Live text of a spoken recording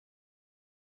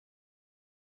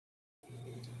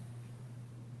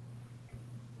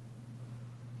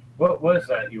What was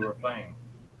that you were playing?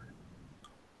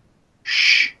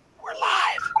 Shh, we're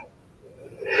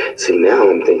live. See, now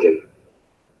I'm thinking,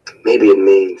 maybe it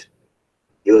means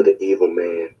you're the evil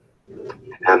man,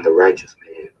 and I'm the righteous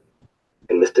man.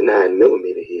 And Mr.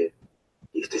 9mm here,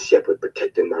 he's the shepherd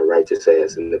protecting my righteous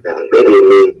ass in the valley. Maybe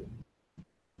it means,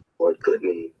 or it could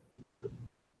mean.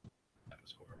 That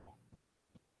was horrible.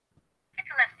 It's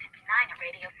 11:59 at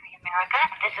Radio Free America.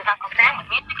 This is Uncle Sam with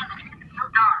music until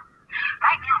dawn.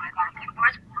 Right now, we're going to get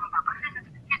words from about citizens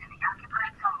in the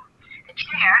occupied zone. The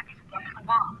chair is against the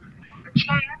wall. The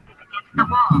chair is against the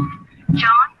wall.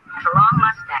 John has a long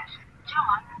mustache.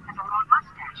 John has a long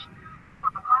mustache. For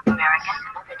the Americans,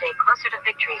 another day closer to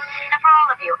victory. And for all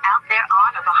of you out there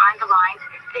on or behind the lines,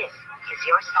 this is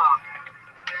your song.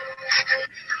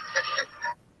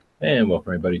 And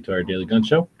welcome everybody to our Daily Gun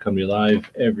Show. Come to you live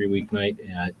every weeknight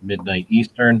at midnight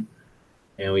Eastern,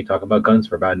 and we talk about guns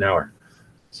for about an hour.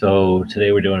 So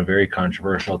today we're doing a very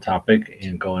controversial topic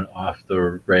and going off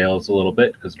the rails a little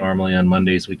bit, because normally on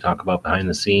Mondays we talk about behind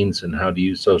the scenes and how to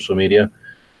use social media,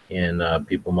 and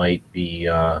people might be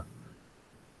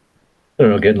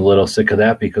getting a little sick of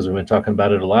that because we've been talking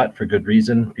about it a lot for good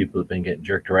reason. People have been getting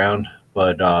jerked around,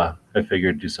 but I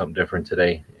figured do something different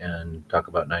today and talk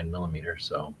about 9mm.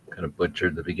 So kind of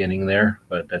butchered the beginning there,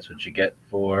 but that's what you get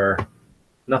for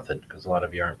nothing, because a lot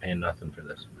of you aren't paying nothing for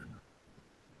this.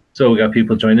 So we got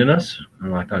people joining us.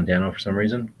 I'm locked on Dano for some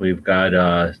reason. We've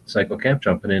got Psycho Camp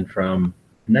jumping in from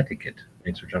Connecticut.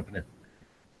 Thanks for jumping in.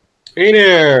 Hey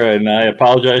there, and I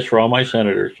apologize for all my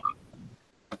senators.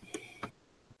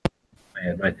 I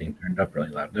had my thing turned up really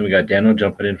loud. Then we got Dano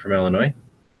jumping in from Illinois.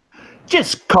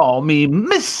 Just call me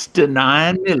Mr.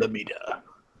 9mm.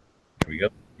 There we go.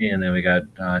 And then we got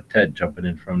Ted jumping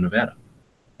in from Nevada.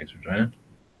 Thanks for joining.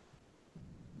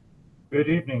 Good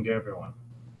evening to everyone.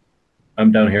 I'm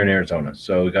down here in Arizona,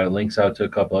 so we got links out to a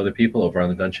couple other people over on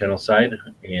the Gun Channel side,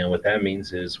 and what that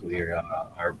means is we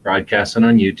are broadcasting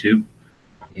on YouTube,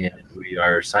 and we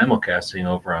are simulcasting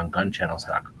over on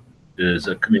GunChannels.com. It is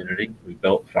a community we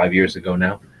built 5 years ago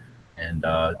now, and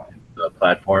a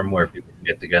platform where people can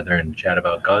get together and chat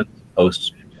about guns,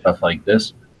 post stuff like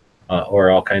this,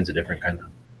 or all kinds of different kinds of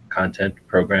content,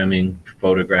 programming,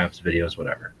 photographs, videos,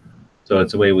 whatever. So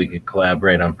it's a way we can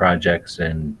collaborate on projects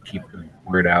and keep the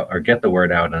word out, or get the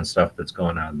word out on stuff that's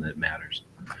going on that matters.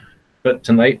 But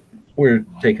tonight we're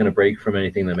taking a break from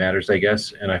anything that matters, I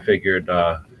guess, and I figured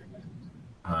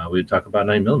we'd talk about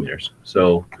 9mm.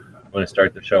 So I want to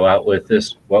start the show out with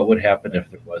this: what would happen if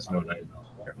there was no 9mm?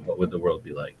 What would the world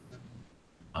be like?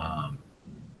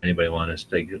 Anybody want to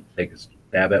take a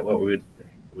stab at what would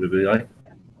it be like?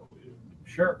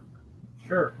 Sure.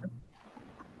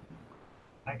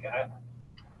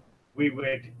 We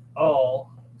would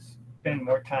all spend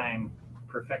more time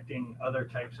perfecting other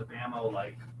types of ammo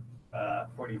like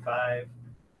 45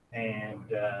 and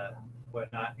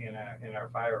whatnot in our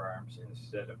firearms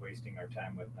instead of wasting our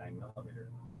time with 9mm.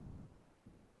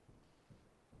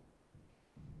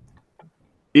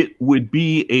 It would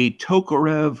be a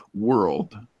Tokarev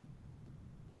world.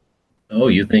 Oh,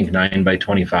 you think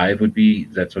 9x25 would be?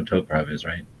 That's what Tokarev is,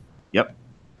 right? Yep.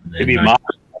 Maybe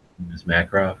is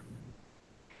Makarov.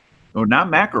 Oh, not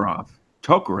Makarov.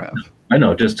 Tokarev. I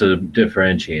know, just to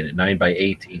differentiate it.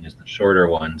 9x18 is the shorter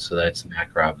one, so that's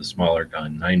Makarov, the smaller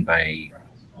gun. 9x,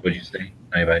 what did you say?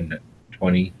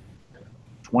 9x20?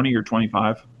 20 or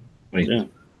 25. 20,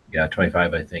 yeah,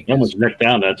 25, I think. Almost neck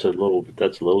down. That's a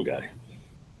little guy.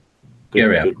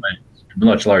 Good.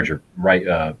 Much larger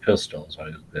pistol is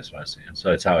what that's what I was saying. So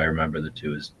that's how I remember the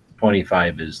two. Is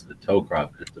 25 is the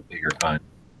Tokarev, it's the bigger gun.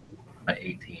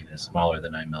 18 is smaller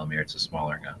than 9mm. It's a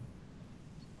smaller gun.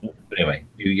 But anyway,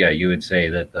 you would say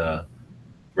that the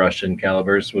Russian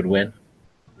calibers would win,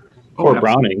 Or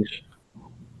Brownings.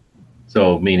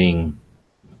 so meaning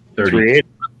 30,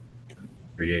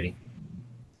 380.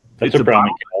 That's a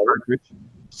Browning caliber. Cartridge,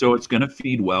 so it's going to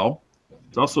feed well.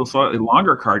 It's also a slightly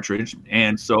longer cartridge,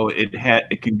 and so it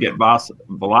can get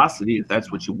velocity if that's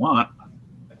what you want.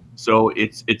 So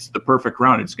it's the perfect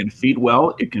round. It's going to feed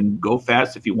well. It can go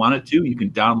fast if you want it to. You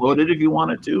can download it if you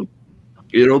want it to.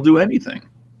 It'll do anything.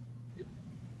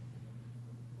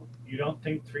 You don't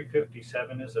think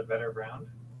 357 is a better round?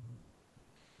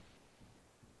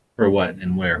 For what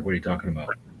and where? What are you talking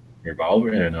about? Revolver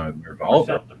and a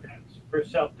revolver. For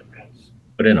self-defense.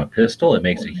 But in a pistol, it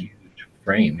makes a huge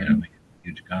frame. Makes a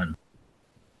huge gun.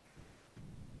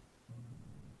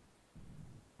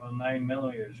 Well,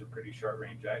 9mm is a pretty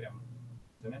short-range item,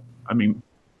 isn't it? I mean,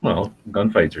 Well,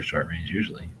 gunfights are short range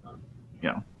usually.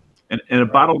 yeah. And a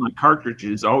bottleneck cartridge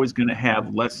is always going to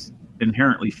have less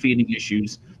inherently feeding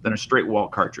issues than a straight wall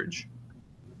cartridge.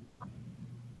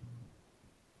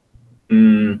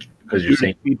 Because you're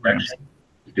saying Speed ramps.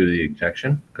 do the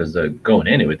ejection, because going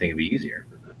in, it would think it'd be easier.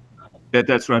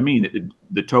 That's what I mean.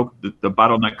 The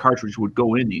bottleneck cartridge would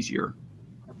go in easier.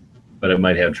 But it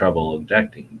might have trouble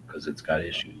ejecting because it's got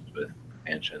issues with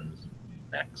expansions,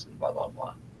 necks, and blah blah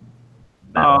blah.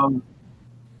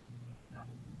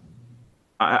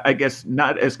 I guess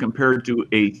not as compared to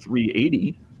a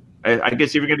 380. I guess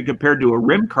if you're going to compare to a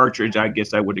rim cartridge, I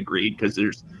guess I would agree because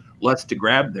there's less to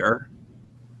grab there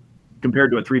compared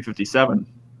to a 357.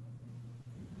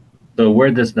 So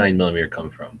where'd this 9mm come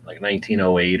from? Like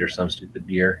 1908 or some stupid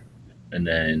year, and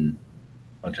then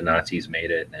a bunch of Nazis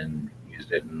made it and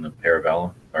used it in the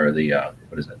Parabellum or the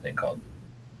what is that thing called?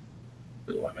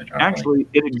 Why am I drawing a blank? Actually,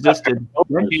 it existed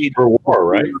decades For war,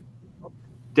 right?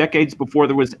 decades before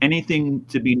there was anything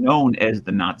to be known as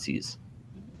the Nazis.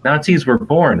 Nazis were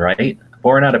born, right?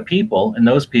 Born out of people, and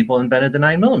those people invented the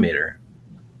 9mm.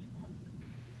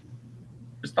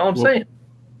 That's all I'm saying.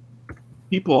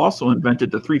 People also invented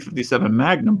the 357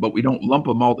 Magnum, but we don't lump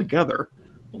them all together.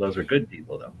 Well, those are good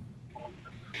people, though.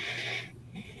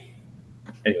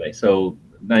 Anyway, so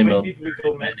 9mm When did we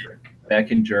go metric?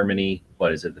 back in Germany.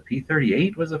 What is it? The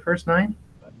P38 was the first 9.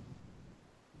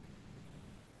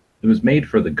 It was made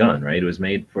for the gun, right? It was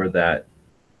made for that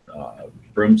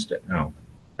broomstick. No,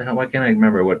 the hell, why can't I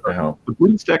remember what the hell? The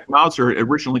Broomstick Mauser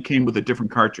originally came with a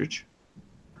different cartridge.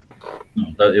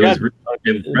 It was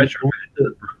retrofitted to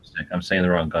the broomstick. I'm saying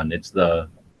the wrong gun. It's the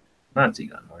Nazi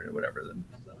gun or whatever.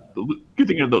 You're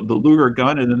thinking of the Luger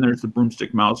gun, and then there's the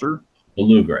Broomstick Mauser. The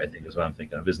Luger, I think, is what I'm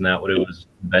thinking of. Isn't that what it was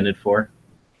invented for?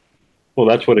 Well,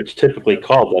 that's what it's typically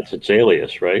called. That's its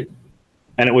alias, right?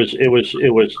 And it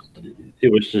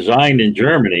was designed in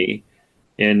Germany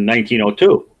in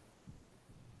 1902.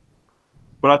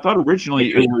 But I thought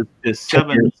originally it was the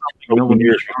 7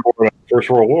 years before the First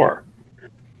World War.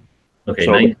 Okay,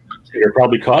 So it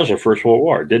probably caused the First World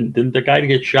War. Didn't the guy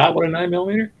get shot with a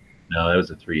 9mm? no, that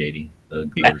was a 380.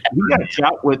 He got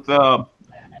shot with a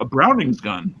Browning's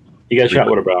gun. He got shot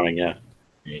with a Browning, yeah.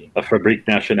 380. A Fabrique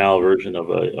Nationale version of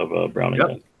a Browning Yep.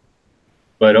 gun.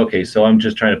 But okay, so I'm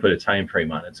just trying to put a time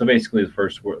frame on it. So basically, before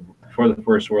the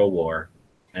First World War,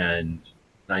 and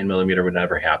 9mm would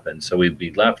never happen. So we'd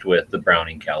be left with the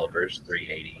Browning calibers,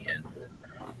 380 and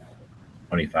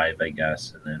 25, I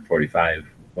guess, and then 45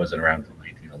 wasn't around until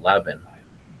 1911.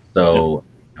 So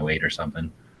 08 or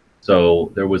something.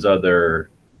 So there was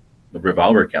other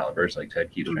revolver calibers like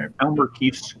Ted Keith's. Elmer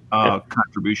Keith's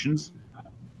contributions.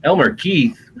 Elmer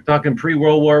Keith, we're talking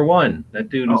pre-World War I. That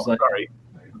dude was like Sorry.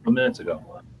 a couple minutes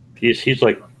ago. He's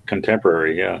like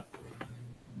contemporary, yeah.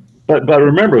 But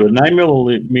remember, the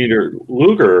 9mm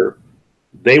Luger,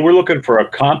 they were looking for a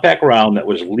compact round that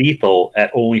was lethal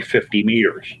at only 50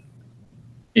 meters.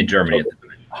 In Germany at the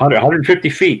time. 150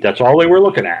 feet, that's all they were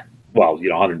looking at. Well,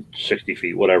 160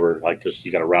 feet, whatever. Like, just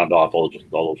you got to round off all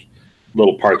those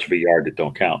little parts of a yard that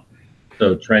don't count.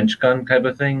 So trench gun type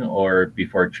of thing, or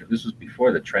before? This was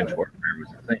before the trench warfare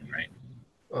was a thing, right?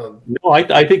 No,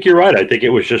 I think you're right. I think it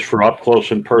was just for up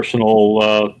close and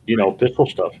personal, pistol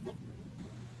stuff.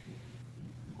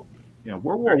 Yeah,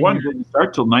 World War I didn't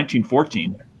start till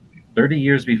 1914. 30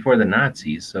 years before the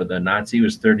Nazis. So the Nazi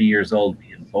was 30 years old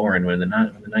being born when the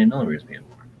 9mm was being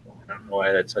born. I don't know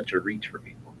why that's such a reach for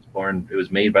people. It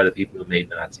was made by the people who made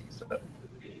Nazis. So.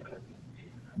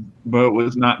 But it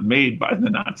was not made by the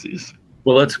Nazis.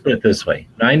 Well, let's put it this way.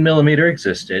 9mm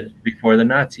existed before the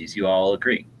Nazis. You all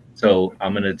agree. So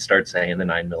I'm going to start saying the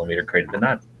 9mm created the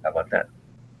Nazis. How about that?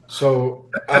 So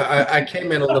I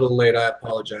came in a little late. I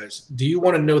apologize. Do you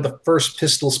want to know the first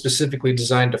pistol specifically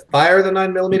designed to fire the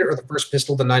 9mm, or the first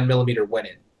pistol the 9mm went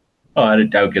in? Oh, I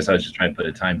guess I was just trying to put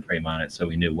a time frame on it so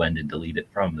we knew when to delete it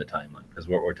from the timeline. Because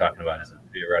what we're talking about is a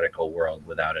theoretical world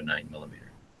without a 9mm. At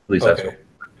least that's what.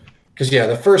 Because, yeah,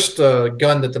 the first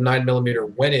gun that the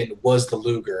 9mm went in was the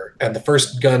Luger, and the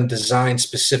first gun designed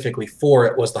specifically for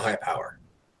it was the high power.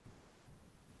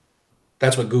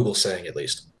 That's what Google's saying, at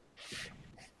least.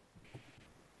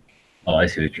 Oh, I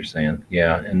see what you're saying.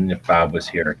 Yeah, and if Bob was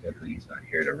here, he's not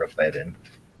here to rip that in.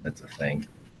 That's a thing.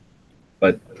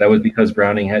 But that was because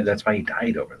Browning that's why he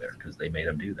died over there, because they made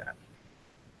him do that.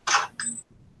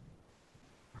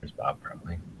 There's Bob,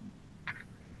 probably.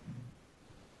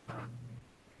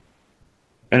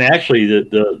 And actually,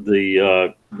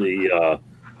 that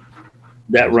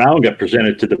round got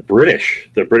presented to the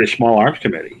British Small Arms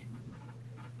Committee,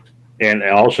 and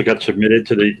it also got submitted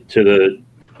to the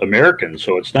Americans.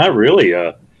 So it's not really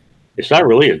a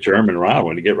German round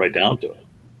when you get right down to it.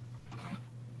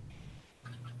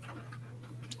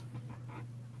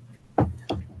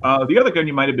 The other gun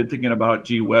you might have been thinking about,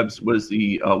 G. Webb's, was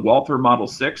the Walther Model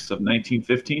 6 of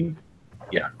 1915.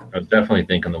 Yeah, I was definitely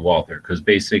thinking the Walther, because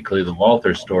basically the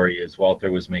Walther story is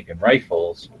Walther was making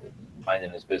rifles,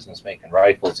 finding his business making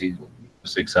rifles. He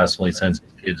successfully sends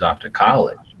his kids off to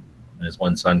college. And his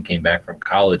one son came back from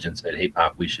college and said, "Hey,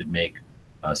 Pop, we should make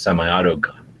a semi-auto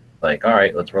gun." Like, all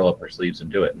right, let's roll up our sleeves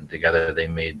and do it. And together they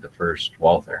made the first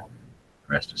Walther.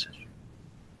 The rest is history.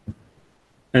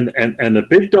 And the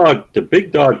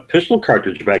big dog pistol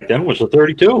cartridge back then was a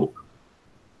 32.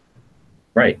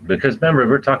 Right, because remember,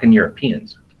 we're talking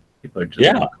Europeans. People are just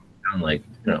Yeah. down like,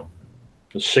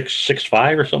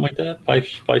 6.5 or something like that.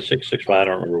 5.6, 6.5. I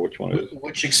don't remember which one it is.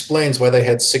 Which explains why they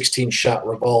had 16-shot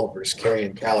revolvers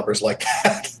carrying calibers like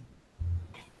that.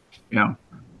 Yeah.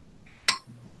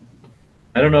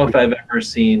 I don't know if I've ever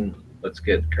seen, let's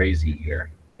get crazy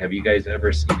here. Have you guys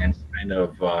ever seen any kind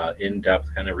of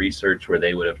in-depth kind of research where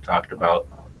they would have talked about,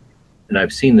 and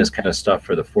I've seen this kind of stuff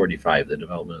for the 45, the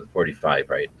development of the 45,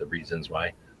 right? The reasons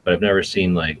why, but I've never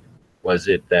seen like, was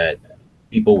it that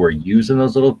people were using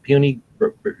those little puny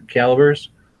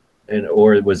calibers,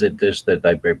 or was it just that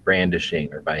by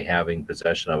brandishing or by having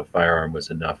possession of a firearm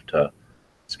was enough to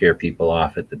scare people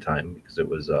off at the time because it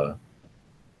was,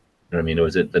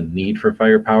 was it the need for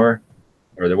firepower,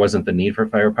 or there wasn't the need for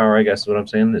firepower? I guess is what I'm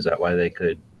saying. Is that why they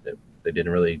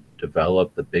didn't really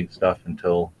develop the big stuff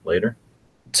until later?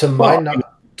 To my knowledge,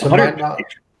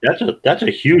 That's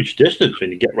a huge distance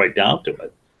when you get right down to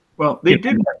it. Well, they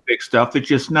did have big stuff. It's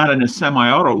just not in a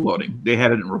semi-auto loading. They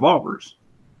had it in revolvers.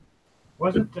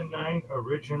 Wasn't the 9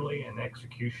 originally an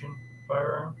execution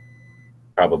firearm?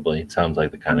 Probably. It sounds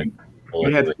like the kind of.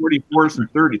 We had 44s and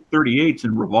 38s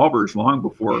and revolvers long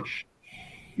before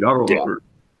the auto loader.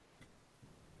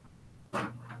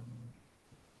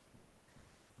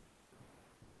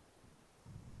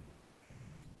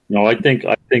 No, I think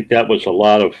that was a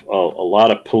lot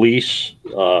of police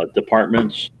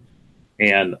departments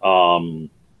and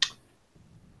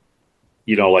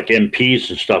like MPs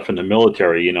and stuff in the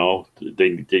military.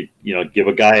 They give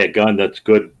a guy a gun that's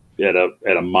good at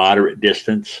a moderate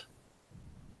distance,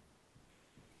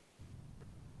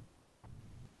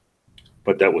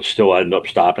 but that would still end up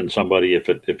stopping somebody if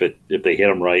they hit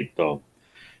them right, though.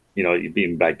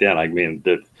 Even back then, I mean,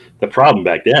 the problem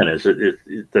back then is that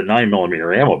the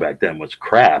 9mm ammo back then was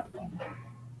crap.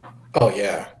 oh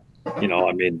yeah, I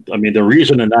mean, the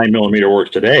reason the 9mm works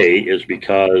today is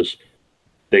because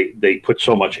they put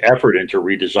so much effort into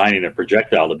redesigning the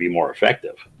projectile to be more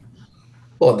effective.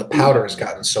 well, and the powder has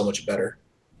gotten so much better.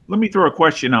 Let me throw a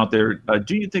question out there.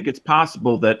 Do you think it's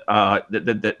possible that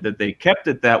that they kept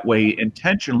it that way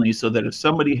intentionally so that if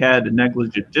somebody had a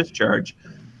negligent discharge,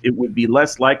 it would be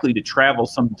less likely to travel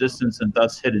some distance and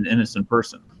thus hit an innocent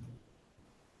person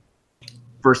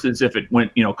versus if it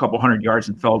went, a couple hundred yards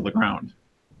and fell to the ground?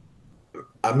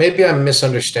 Maybe I'm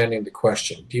misunderstanding the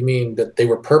question. Do you mean that they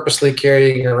were purposely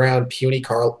carrying around puny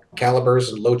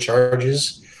calibers and low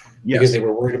charges because they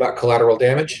were worried about collateral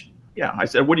damage? Yeah, I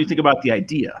said, what do you think about the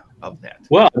idea of that?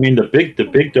 Well, I mean, the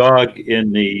big dog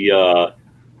in the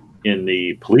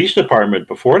police department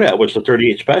before that was the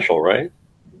 38 Special, right?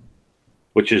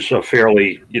 Which is a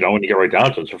fairly, when you get right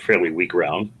down to it, it's a fairly weak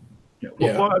round.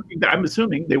 Yeah. Well, I'm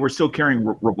assuming they were still carrying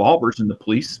revolvers in the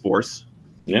police force.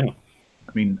 Yeah.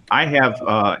 I mean, I have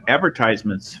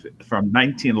advertisements from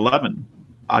 1911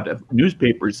 out of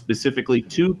newspapers specifically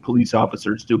to police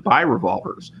officers to buy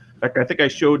revolvers. In fact, I think I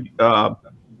showed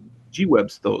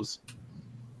G-Webs those.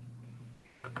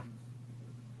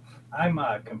 I'm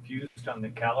confused on the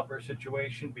caliber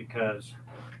situation because,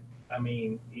 I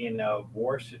mean, in a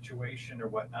war situation or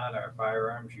whatnot, our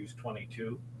firearms use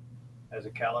 22 as a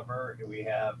caliber. We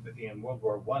have in World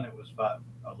War I, it was fought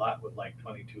a lot with like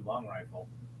 22 long rifle.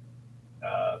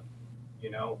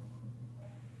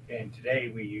 And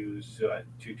today we use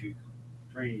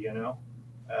 223.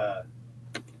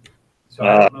 So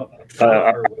I don't know.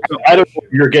 I don't know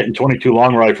if you're getting 22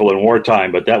 long rifle in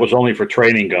wartime, but that was only for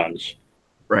training guns.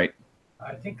 Right.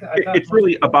 I thought It's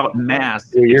really about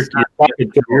mass. You're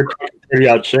talking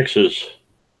 30-06s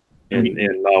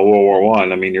in World War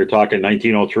One. I mean, you're talking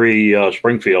 1903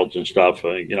 Springfields and stuff.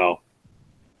 Right.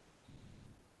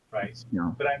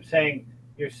 Yeah. But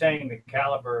you're saying the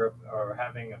caliber or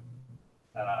having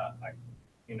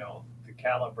the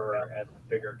caliber as a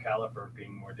bigger caliber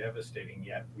being more devastating.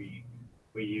 Yet we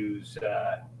use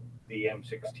the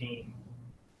M16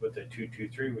 with the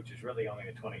 223, which is really only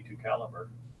a 22 caliber.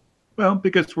 Well,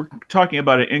 because we're talking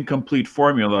about an incomplete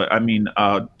formula. I mean,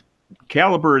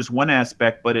 caliber is one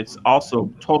aspect, but it's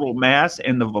also total mass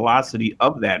and the velocity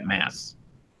of that mass.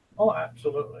 Oh,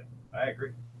 absolutely. I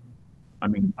agree. I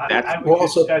mean, I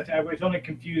was only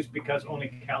confused because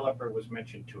only caliber was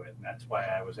mentioned to it, and that's why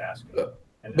I was asking.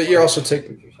 But you're also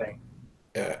taking. You're saying.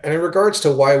 And in regards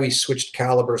to why we switched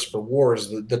calibers for wars,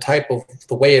 the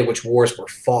way in which wars were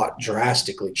fought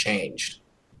drastically changed.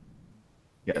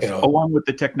 Yes, along with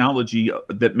the technology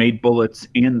that made bullets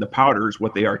and the powders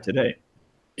what they are today.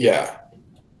 Yeah.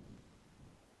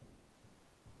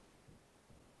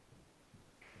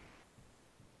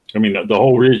 I mean, the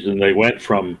whole reason they went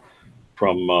from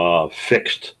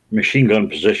fixed machine gun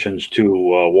positions to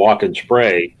walk and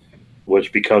spray was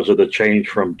because of the change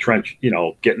from trench,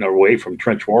 getting away from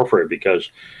trench warfare. Because,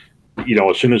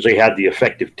 as soon as they had the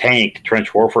effective tank,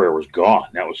 trench warfare was gone.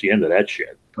 That was the end of that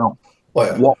shit. Oh.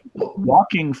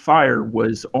 Walking fire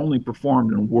was only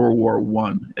performed in World War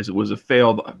I, as it was a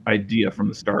failed idea from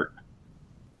the start.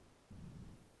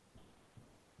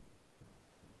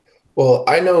 Well,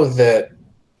 I know that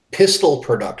pistol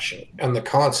production and the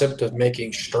concept of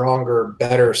making stronger,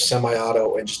 better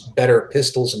semi-auto and just better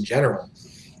pistols in general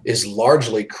is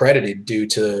largely credited due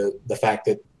to the fact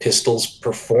that pistols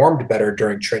performed better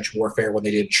during trench warfare when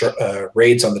they did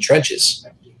raids on the trenches.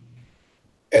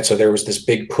 And so there was this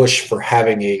big push for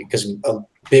having because a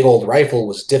big old rifle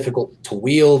was difficult to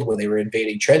wield when they were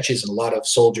invading trenches, and a lot of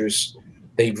soldiers,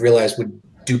 they realized, would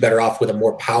do better off with a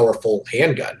more powerful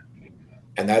handgun.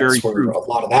 And that's where a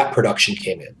lot of that production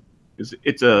came in.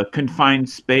 It's a confined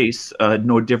space,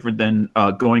 no different than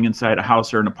going inside a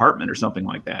house or an apartment or something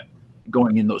like that,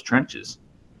 going in those trenches.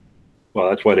 Well,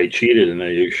 that's why they cheated and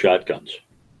they used shotguns.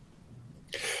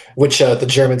 Which the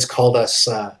Germans called us,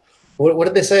 what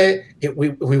did they say?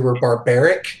 We were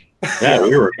barbaric? Yeah,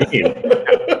 we were mean.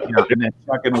 But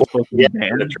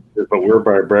we're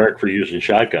barbaric for using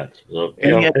shotguns. So,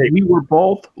 and yet we were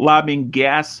both lobbing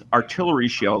gas artillery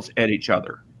shells at each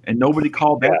other, and nobody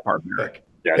called that barbaric.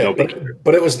 Yeah, nobody.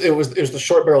 But it was the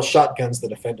short barrel shotguns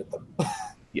that offended them.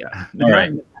 Yeah,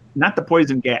 right. Not the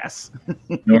poison gas.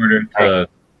 In order to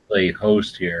play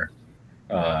host here,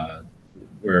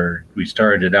 where we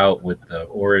started out with the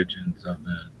origins of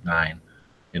the 9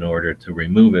 in order to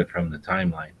remove it from the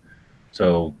timeline.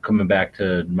 So coming back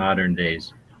to modern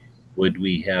days, would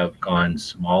we have gone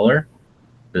smaller?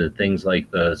 The things like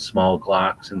the small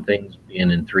Glocks and things being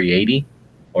in 380?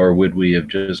 Or would we have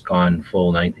just gone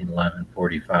full 1911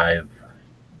 45,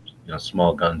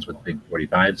 small guns with big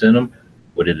 45s in them?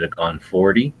 Would it have gone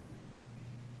 40?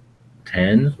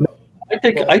 10?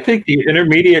 I think the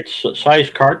intermediate size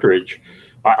cartridge,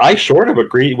 I sort of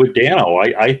agree with Dano.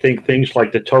 I think things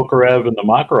like the Tokarev and the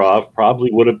Makarov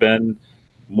probably would have been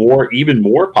even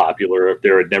more popular if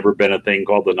there had never been a thing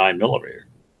called the 9mm.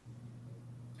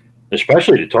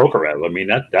 Especially the Tokarev. I mean,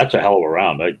 that's a hell of a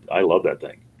round. I love that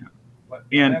thing.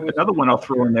 And another one I'll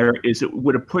throw in there is it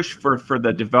would have pushed for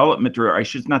the development, or I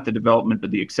should not the development,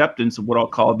 but the acceptance of what I'll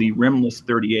call the rimless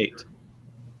 38.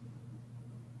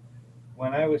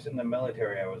 When I was in the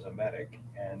military, I was a medic,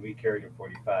 and we carried a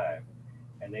 45.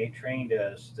 And they trained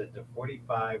us that the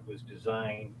 45 was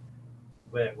designed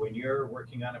that when you're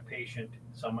working on a patient,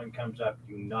 someone comes up,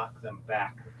 you knock them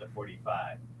back with the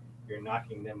 45. You're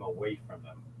knocking them away from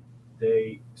them.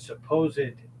 The supposed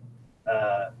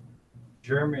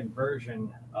German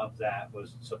version of that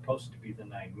was supposed to be the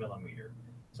 9mm,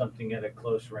 something at a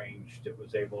close range that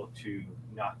was able to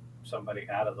knock somebody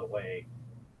out of the way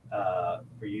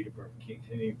for you to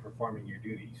continue performing your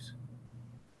duties.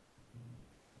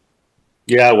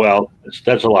 Yeah, well,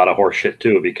 that's a lot of horse shit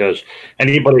too, because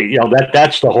anybody,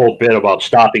 that's the whole bit about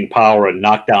stopping power and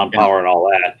knockdown power and all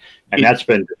that, and that's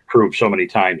been proved so many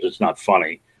times. It's not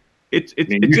funny. It's just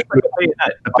like a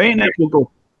bayonet. A bayonet will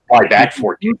go fly back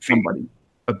 14 feet. Somebody.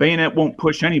 A bayonet won't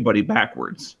push anybody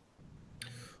backwards.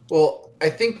 Well, I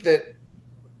think that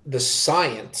the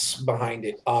science behind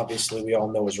it, obviously, we all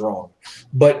know is wrong.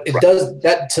 But it does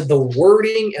that to the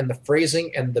wording and the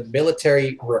phrasing and the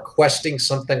military requesting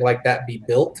something like that be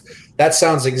built. That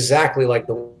sounds exactly like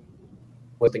the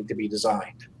thing to be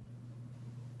designed.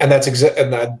 And that's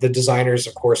the designers,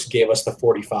 of course, gave us the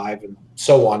 45 and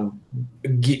so on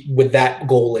with that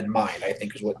goal in mind, I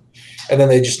think is what. And then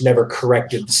they just never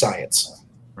corrected the science.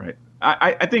 Right.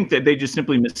 I think that they just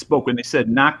simply misspoke when they said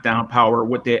knockdown power.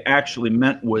 What they actually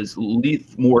meant was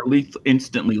more lethal,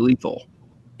 instantly lethal.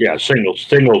 Yeah, single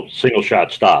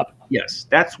shot stop. Yes,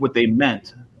 that's what they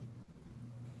meant.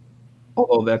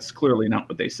 Although that's clearly not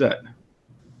what they said.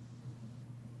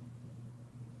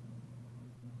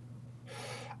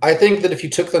 I think that if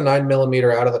you took the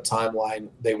 9mm out of the timeline,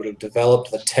 they would have developed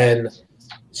the 10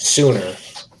 sooner.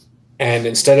 And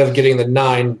instead of getting the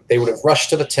 9, they would have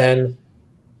rushed to the 10.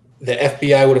 The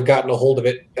FBI would have gotten a hold of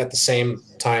it at the same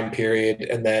time period,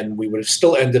 and then we would have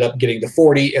still ended up getting the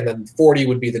 40, and then 40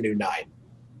 would be the new 9.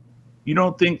 You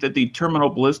don't think that the terminal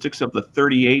ballistics of the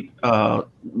 38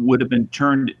 would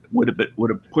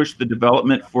have pushed the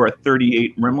development for a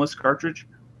 38 rimless cartridge?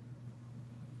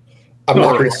 I'm No,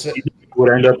 not gonna three- say,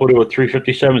 Would end up with a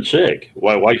 357 SIG.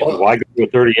 Why go to a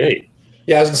 38?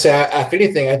 yeah, I was gonna say, if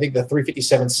anything, I think the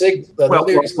 357 SIG. The Well,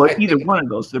 only reason I either think- one of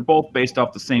those, they're both based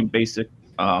off the same basic.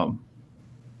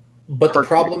 but the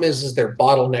problem is they're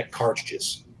bottleneck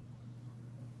cartridges.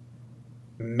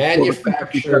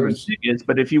 Manufacturers.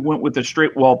 But if you went with a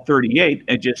straight wall 38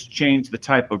 and just changed the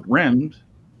type of rim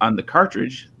on the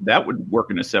cartridge, that would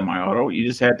work in a semi-auto. You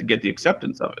just had to get the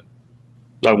acceptance of it.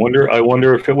 I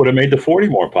wonder if it would have made the 40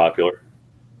 more popular.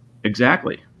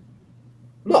 Exactly.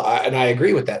 No, and I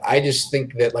agree with that. I just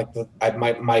think that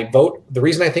my vote. The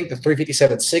reason I think the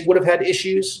 357 SIG would have had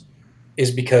issues is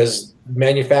because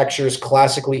manufacturers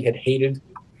classically had hated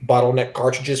bottleneck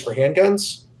cartridges for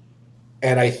handguns.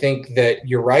 And I think that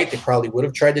you're right. They probably would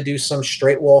have tried to do some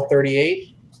straight wall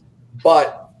 38,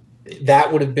 but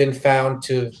that would have been found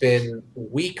to have been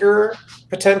weaker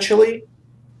potentially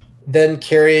than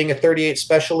carrying a 38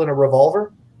 special in a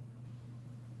revolver,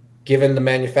 given the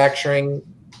manufacturing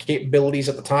capabilities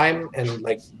at the time and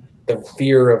like the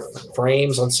fear of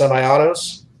frames on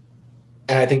semi-autos.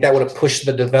 And I think that would have pushed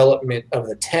the development of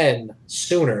the 10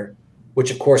 sooner, which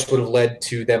of course would have led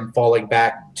to them falling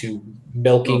back to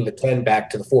milking the 10 back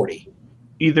to the 40.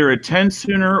 Either a 10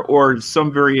 sooner or some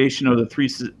variation of the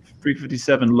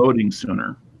 357 loading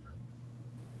sooner.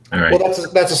 All right. Well,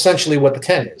 that's essentially what the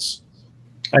 10 is.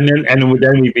 And then we'd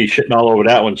be shitting all over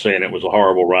that one, saying it was a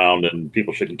horrible round and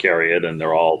people shouldn't carry it, and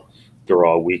they're all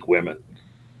weak women.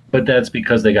 But that's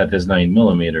because they got this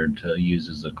 9mm to use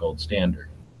as a gold standard.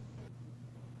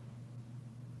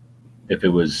 If it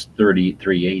was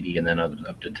 380 and then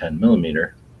up to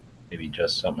 10mm, maybe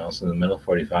just something else in the middle,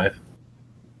 45.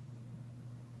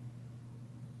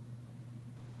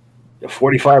 A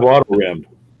 45 auto rim.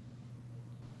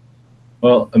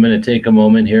 Well, I'm going to take a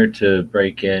moment here to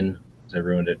break in, because I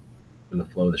ruined it for the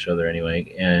flow of the show there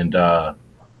anyway, and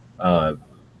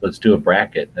let's do a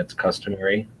bracket. That's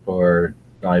customary for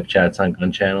live chats on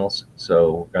gun channels.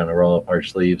 So we're going to roll up our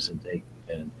sleeves and take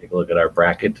a look at our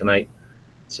bracket tonight.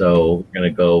 So we're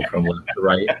going to go from left to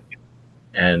right.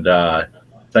 And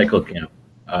Cycle Camp,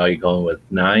 are you going with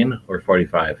 9 or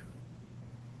 45?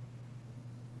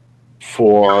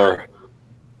 For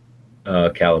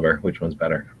Caliber, which one's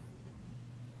better?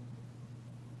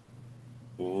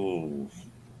 ooh,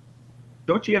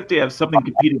 Don't you have to have something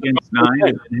compete against 9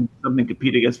 and then something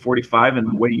compete against 45 and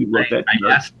the way you wrote that?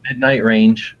 I asked midnight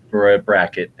range for a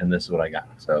bracket, and this is what I got.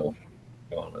 So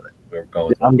going with it. We're going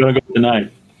with I'm going to go with the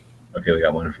 9. Okay, we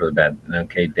got one for the bed.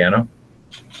 Okay, Dano?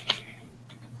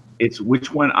 It's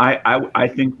which one I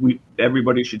think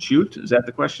everybody should shoot. Is that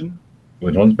the question?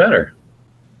 Which one's better?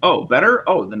 Oh, better?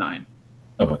 Oh, the 9.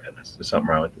 Oh my goodness, there's something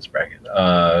wrong with this bracket.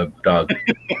 Dog.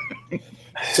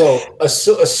 So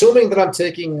assuming that I'm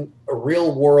taking a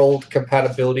real world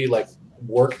compatibility, like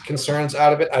work concerns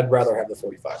out of it, I'd rather have the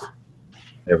 45.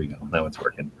 There we go. Now it's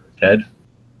working. Ted?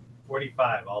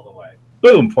 45 all the way.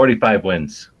 Boom, 45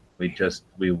 wins. We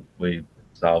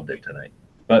solved it tonight.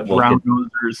 But Round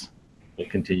losers. we'll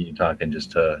continue talking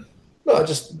just to. No,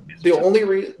 just the only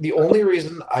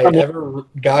reason I ever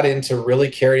got into really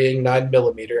carrying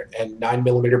 9mm and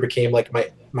 9mm became like my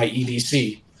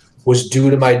EDC was due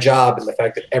to my job and the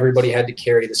fact that everybody had to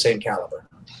carry the same caliber.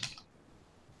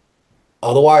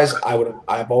 Otherwise,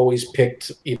 I've always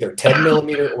picked either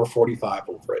 10mm or 45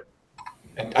 over it,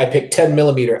 and I picked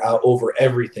 10mm out over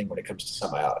everything when it comes to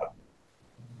semi-auto.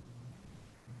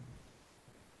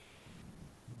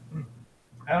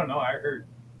 I don't know. I heard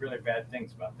really bad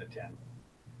things about the 10,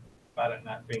 about it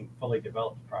not being fully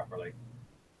developed properly.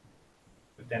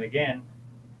 But then again,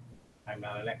 I'm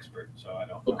not an expert, so I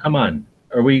don't know. Well, come on.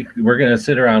 We're going to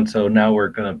sit around. So now we're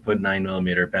going to put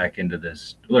 9mm back into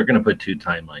this. We're going to put 2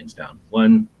 timelines down.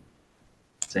 One,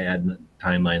 say add a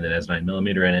timeline that has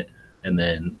 9mm in it, and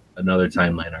then another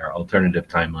timeline, our alternative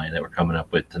timeline that we're coming up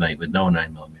with tonight with no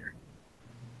 9mm.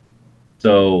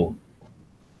 So,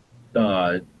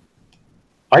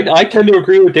 I tend to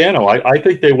agree with Dano. I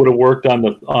think they would have worked on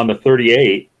the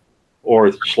 38 or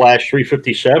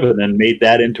 /357 and made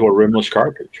that into a rimless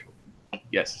cartridge.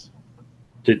 Yes.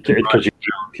 Because you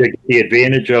take the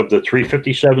advantage of the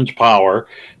 357's power.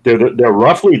 They're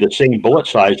roughly the same bullet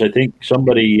size. I think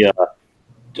somebody,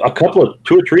 two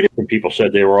or three different people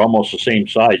said they were almost the same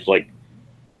size, like,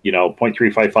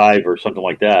 .355 or something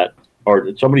like that.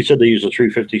 Or somebody said they used a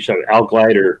 357. Al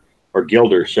Glider or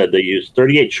Gilder said they used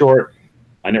 38 short.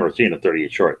 I never seen a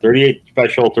 38 short. 38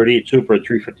 special, 38 super,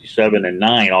 357, and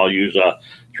 9 all use a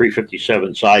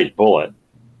 357 size bullet.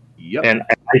 Yep. And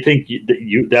I think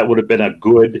that would have been a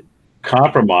good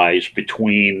compromise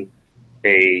between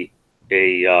like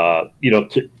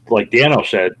Dano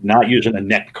said, not using a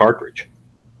neck cartridge.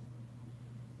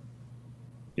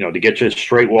 To get you a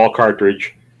straight wall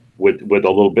cartridge with a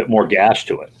little bit more gas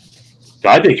to it. So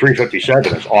I think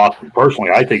 357 is awesome.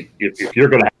 Personally, I think if you're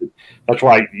going to, that's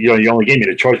why you only gave me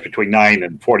the choice between 9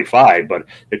 and 45. But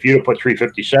if you'd have put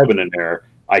 357 in there,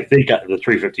 I think the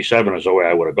 357 is the way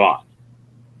I would have gone.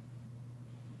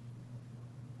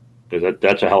 Because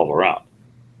that's a hell of a round.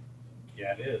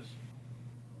 Yeah, it is.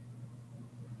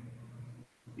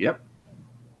 Yep.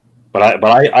 But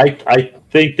I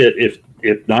think that if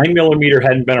 9mm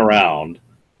hadn't been around,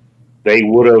 they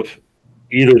would have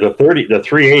either the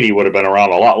 380 would have been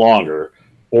around a lot longer,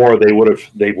 or they would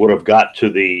have got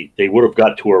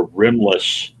to a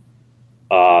rimless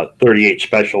 38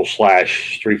 special /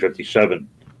 357,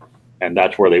 and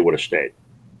that's where they would have stayed.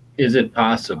 Is it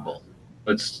possible?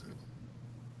 Is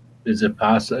it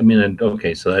possible? I mean,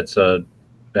 okay, so that's a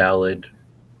valid.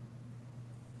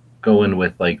 Going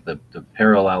with like the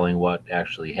paralleling what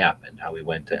actually happened, how we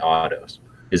went to autos.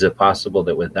 Is it possible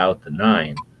that without the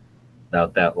 9,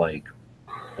 without that like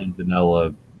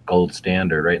vanilla gold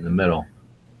standard right in the middle,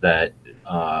 that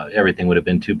everything would have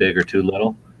been too big or too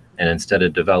little, and instead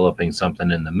of developing something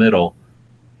in the middle,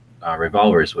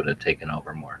 revolvers would have taken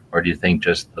over more? Or do you think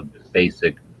just the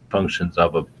basic functions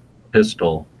of a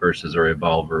pistol versus a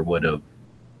revolver would have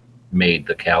made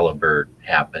the caliber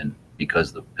happen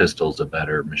because the pistol's a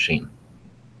better machine?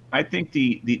 I think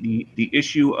the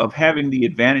issue of having the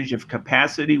advantage of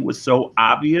capacity was so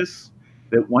obvious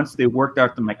that once they worked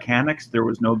out the mechanics, there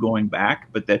was no going back.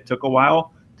 But that took a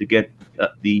while to get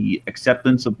the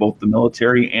acceptance of both the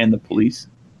military and the police.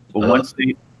 But once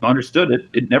they understood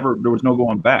it, there was no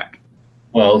going back.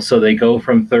 Well, so they go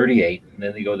from 38 and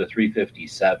then they go to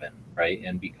 357, right?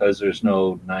 And because there's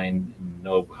no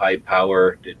high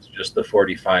power, it's just the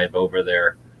 45 over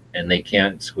there, and they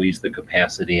can't squeeze the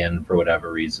capacity in for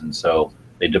whatever reason. So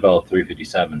they develop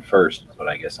 357 first, is what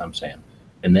I guess I'm saying.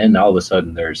 And then all of a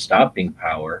sudden there's stopping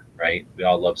power, right? We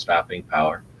all love stopping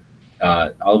power.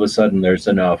 All of a sudden there's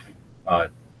enough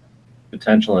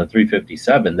potential in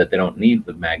 357 that they don't need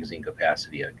the magazine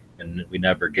capacity. And we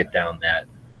never get down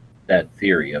that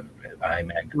theory of high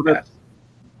mag capacity.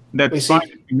 That's fine.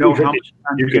 You know how much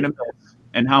time you're going to miss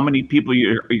and how many people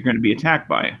you're going to be attacked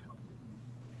by.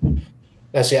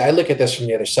 Now, see, I look at this from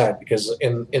the other side, because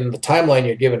in the timeline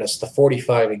you're giving us, the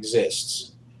 45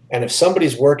 exists. And if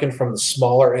somebody's working from the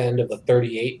smaller end of the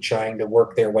 38 trying to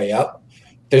work their way up,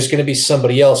 there's going to be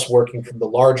somebody else working from the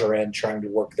larger end trying to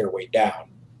work their way down.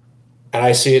 And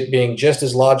I see it being just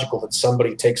as logical that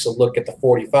somebody takes a look at the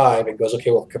 45 and goes,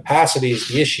 okay, well, capacity is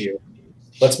the issue.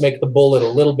 Let's make the bullet a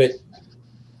little bit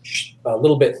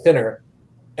thinner,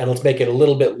 and let's make it a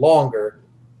little bit longer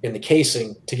in the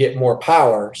casing to get more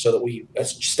power, so that we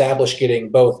establish getting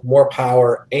both more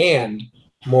power and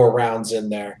more rounds in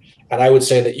there. And I would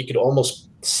say that you could almost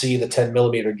see the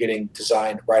 10mm getting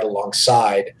designed right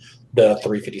alongside the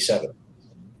 357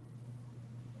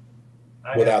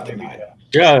 without the 9.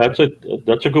 Yeah, that's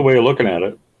a good way of looking at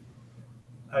it.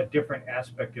 A different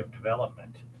aspect of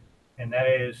development, and that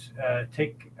is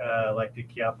take like the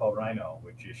Quiapo Rhino,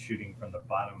 which is shooting from the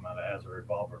bottom as a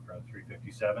revolver from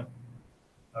 357.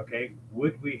 Okay,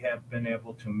 would we have been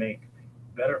able to make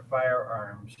better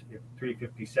firearms if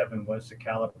 357 was the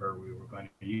caliber we were going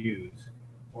to use,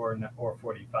 or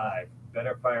 45?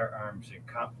 Better firearms and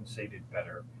compensated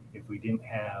better if we didn't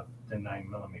have the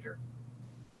 9mm.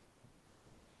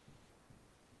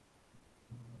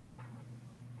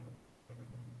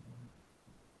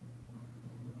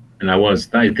 And I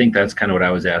think that's kind of what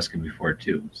I was asking before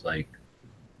too. It's like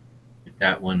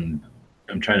that one,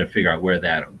 I'm trying to figure out where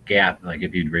that gap, like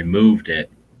if you'd removed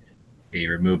it,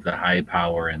 you remove the high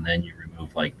power and then you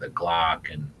remove like the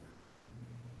Glock and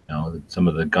some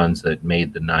of the guns that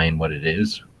made the 9 what it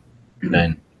is,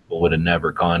 then people would have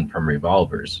never gone from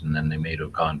revolvers, and then they may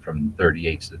have gone from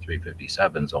 38s to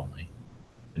 357s only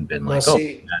and been like,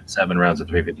 we got 7 rounds of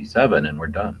 357 and we're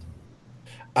done.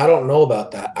 I don't know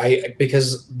about that.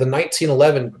 Because the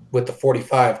 1911 with the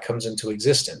 45 comes into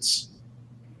existence.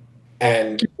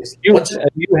 And you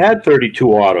had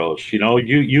 32 autos. You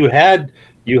had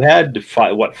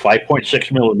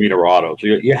 5.6mm autos.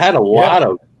 You had a lot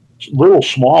of little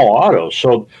small autos.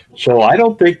 So I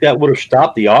don't think that would have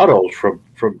stopped the autos from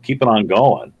keeping on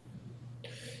going.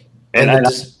 And I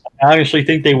honestly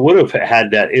think they would have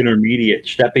had that intermediate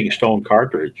stepping stone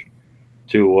cartridge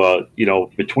to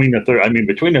between the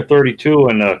 32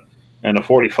 and the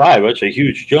 45. That's a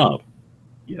huge jump.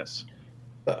 Yes.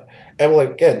 And well,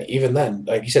 again, even then,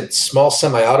 like you said, small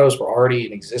semi-autos were already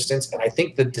in existence, and I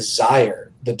think the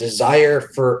desire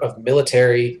of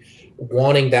military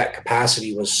wanting that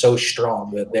capacity was so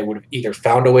strong that they would have either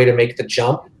found a way to make the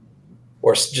jump,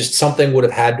 or just something would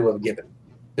have had to have given.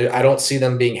 I don't see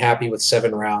them being happy with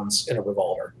 7 rounds in a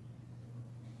revolver.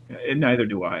 And neither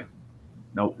do I.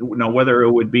 No, whether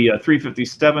it would be a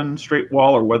 357 straight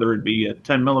wall or whether it be a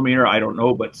 10 millimeter, I don't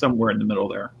know, but somewhere in the middle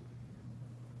there.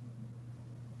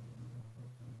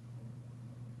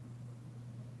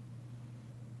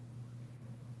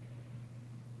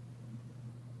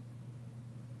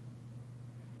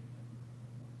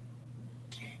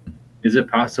 Is it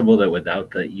possible that without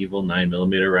the evil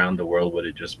 9mm round, the world would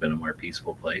have just been a more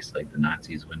peaceful place? Like the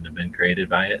Nazis wouldn't have been created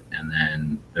by it, and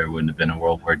then there wouldn't have been a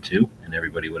World War II, and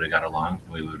everybody would have got along.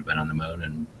 We would have been on the moon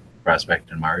and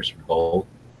prospecting Mars for gold.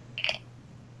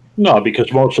 No,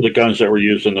 because most of the guns that were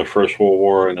used in the First World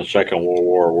War and the Second World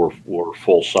War were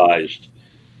full-sized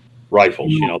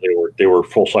rifles. You know, they were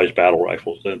full-size battle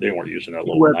rifles. They weren't using that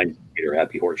little 9mm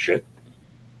happy horse shit.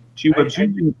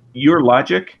 Using your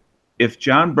logic, if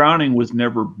John Browning was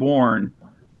never born,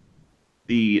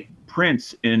 the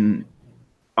prince in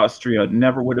Austria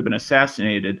never would have been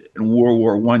assassinated, and World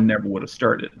War I never would have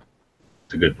started.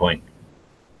 That's a good point.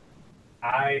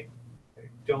 I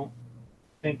don't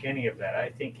think any of that. I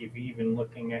think if even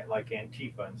looking at like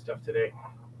Antifa and stuff today,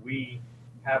 we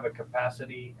have a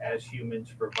capacity as humans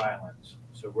for violence.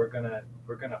 So we're gonna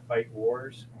fight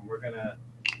wars, and we're gonna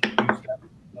use that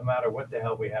no matter what the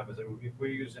hell we have. If we're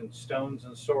using stones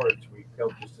and swords, we kill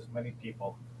just as many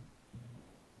people.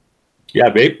 Yeah,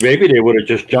 maybe they would have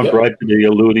just jumped right to the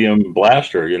Illudium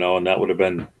blaster, you know, and that would have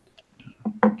been,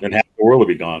 and half the world would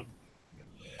be gone.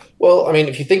 Well, I mean,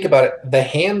 if you think about it, the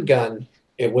handgun,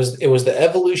 it was the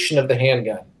evolution of the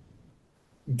handgun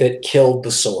that killed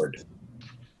the sword.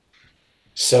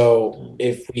 So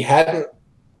if we hadn't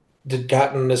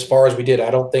gotten as far as we did,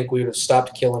 I don't think we would have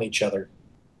stopped killing each other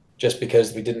just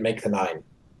because we didn't make the 9.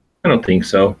 I don't think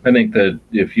so. I think that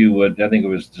I think it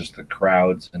was just the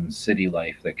crowds and city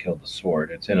life that killed the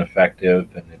sword. It's ineffective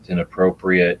and it's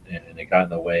inappropriate, and it got in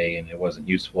the way and it wasn't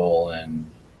useful. And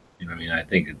I mean, I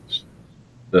think it's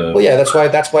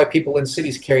that's why people in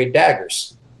cities carry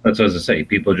daggers. That's what I was going to say.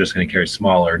 People are just going to carry a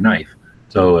smaller knife.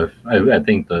 So if I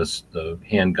think the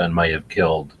handgun might have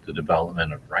killed the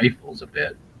development of rifles a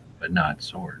bit, but not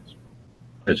swords.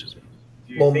 That's just.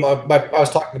 Well, I was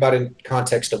talking about in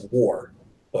context of war,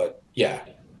 but yeah.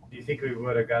 Do you think we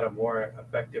would have got a more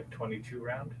effective 22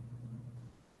 round?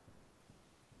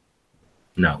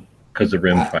 No, because of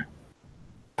rimfire.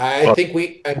 I think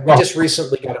we just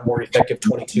recently got a more effective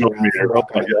 22 round. Oh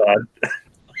my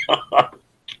god!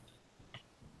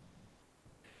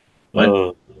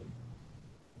 What?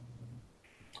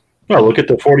 No, look at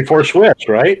the 44 Swiss,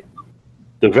 right?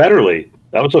 The Vetterli.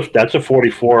 That's a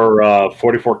 44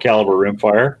 caliber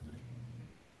rimfire.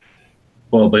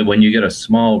 Well, but when you get a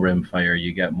small rimfire,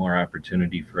 you get more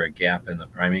opportunity for a gap in the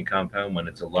priming compound. When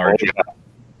it's a larger,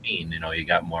 you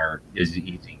got more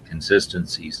easy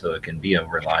consistency, so it can be a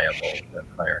reliable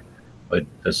rimfire. But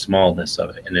the smallness of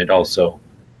it, and it also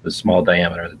the small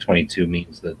diameter, the 22,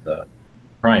 means that the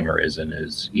primer isn't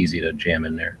as easy to jam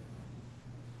in there.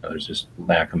 There's just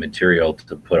lack of material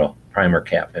to put a primer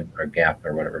cap in, or gap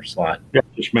or whatever slot. Yeah,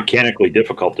 it's mechanically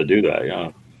difficult to do that.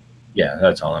 Yeah. Yeah,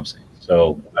 that's all I'm saying.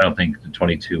 So I don't think the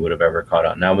 22 would have ever caught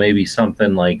on. Now maybe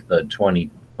something like the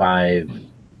 25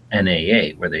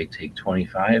 NAA, where they take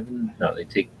 25. No, they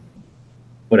take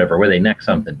whatever, where they neck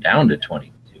something down to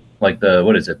 22. Like the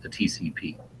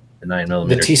TCP, the 9mm.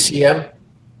 The TCM.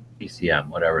 TCM,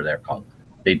 whatever they're called.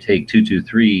 They take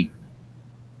 223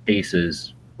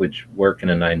 cases, which work in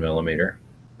a 9mm,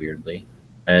 weirdly,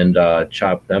 and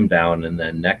chop them down and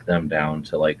then neck them down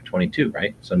to like 22,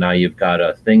 right? So now you've got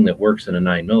a thing that works in a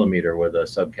 9mm with a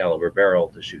subcaliber barrel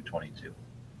to shoot 22.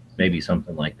 Maybe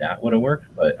something like that would have worked,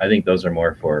 but I think those are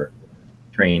more for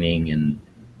training and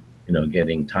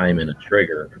getting time in a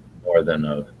trigger more than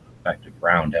a effective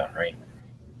round down range.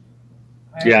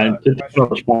 Yeah, and to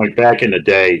this point, back in the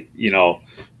day,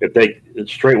 if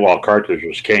straight wall cartridge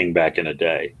was king back in the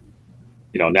day.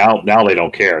 Now they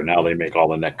don't care. Now they make all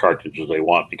the neck cartridges they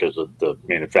want because of the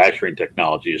manufacturing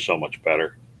technology is so much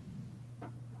better.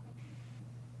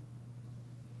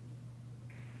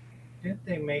 Didn't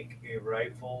they make a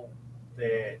rifle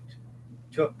that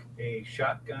took a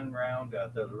shotgun round,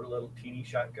 the little teeny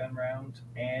shotgun round,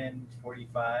 and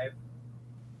 45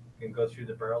 and go through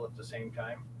the barrel at the same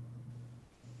time?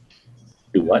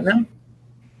 Do what now?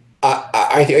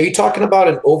 Are you talking about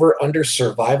an over-under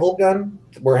survival gun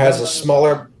where it has a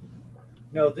smaller?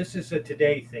 No, this is a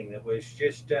today thing that was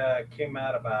just came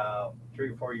out about 3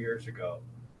 or 4 years ago.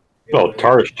 It Well, was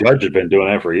Taurus Judge has been doing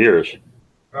that for years.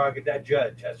 that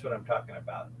judge. That's what I'm talking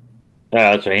about.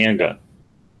 Yeah, that's a handgun.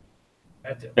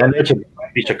 That's it. And it's a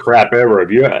piece of crap ever.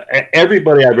 If you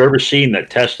everybody I've ever seen that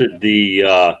tested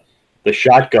the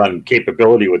shotgun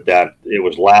capability with that, it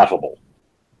was laughable.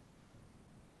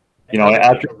 You know,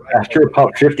 after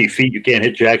about 50 feet, you can't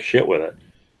hit jack shit with it.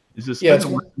 Is this Yeah,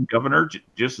 governor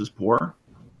just as poor?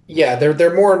 Yeah,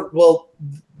 they're more well.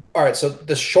 All right, so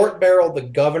the short barrel, the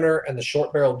governor, and the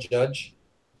short barrel judge.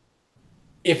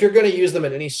 If you're going to use them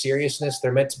in any seriousness,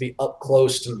 they're meant to be up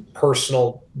close and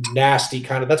personal, nasty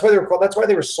kind of. That's why they were called. That's why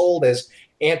they were sold as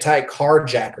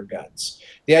anti-carjacker guns.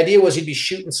 The idea was you'd be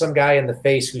shooting some guy in the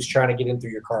face who's trying to get in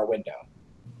through your car window.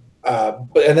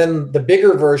 And then the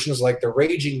bigger versions, like the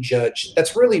Raging Judge,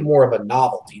 that's really more of a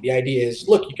novelty. The idea is,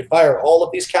 look, you can fire all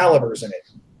of these calibers in it,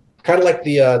 kind of like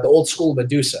the old school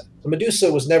Medusa. The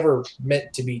Medusa was never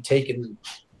meant to be taken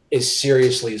as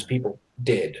seriously as people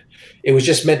did. It was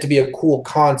just meant to be a cool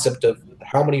concept of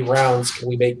how many rounds can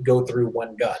we make go through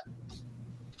one gun.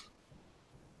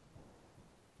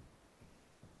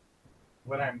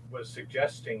 What I was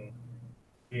suggesting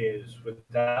is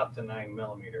without the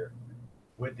 9mm,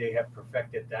 would they have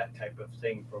perfected that type of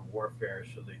thing for warfare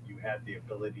so that you had the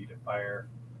ability to fire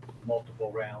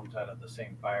multiple rounds out of the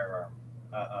same firearm,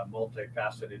 a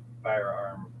multifaceted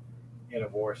firearm in a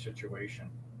war situation?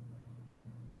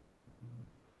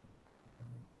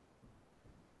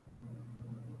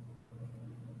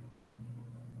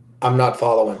 I'm not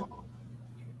following.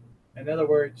 In other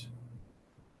words,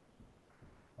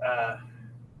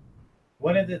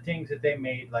 one of the things that they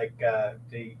made, like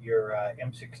your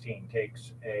M16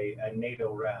 takes a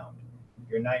NATO round.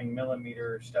 Your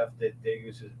 9mm stuff that they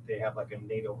use, they have like a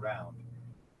NATO round.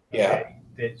 Yeah.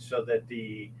 So that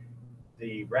the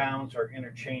rounds are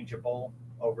interchangeable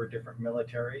over different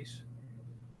militaries.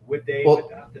 Would they,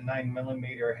 without the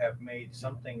 9mm, have made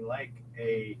something like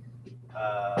a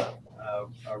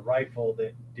rifle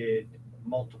that did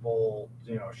multiple,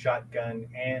 shotgun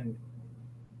and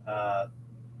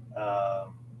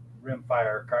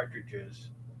rimfire cartridges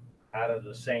out of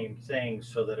the same thing,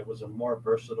 so that it was a more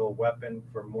versatile weapon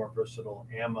for more versatile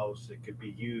ammos that could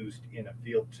be used in a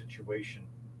field situation,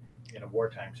 in a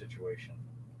wartime situation?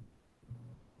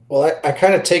 Well, I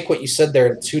kind of take what you said there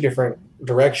in two different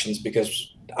directions,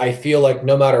 because I feel like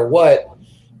no matter what,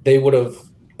 there would have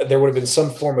been some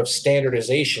form of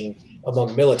standardization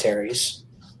among militaries,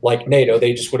 like NATO.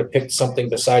 They just would have picked something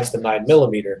besides the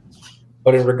 9mm.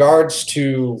 But in regards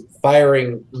to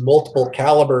firing multiple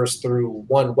calibers through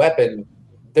one weapon,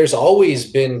 there's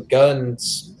always been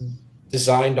guns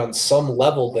designed on some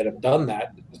level that have done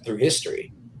that through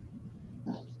history.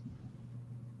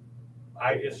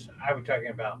 I was talking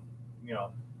about,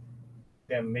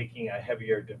 them making a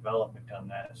heavier development on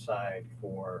that side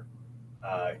for,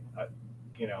 the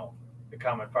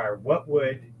common fire. What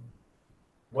would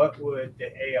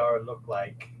the AR look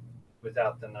like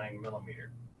without the 9mm?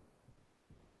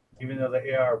 Even though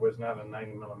the AR was not a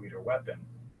 9mm weapon,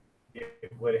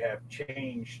 it would have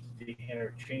changed the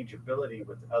interchangeability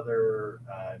with other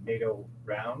NATO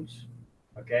rounds.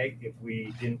 Okay, if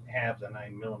we didn't have the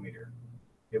 9mm,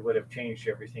 it would have changed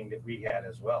everything that we had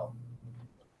as well,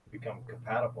 become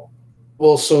compatible.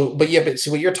 Well, but see,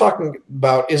 what you're talking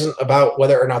about isn't about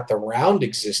whether or not the round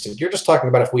existed. You're just talking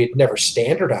about if we had never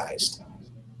standardized.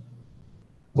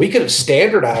 We could have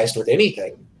standardized with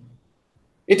anything.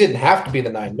 It didn't have to be the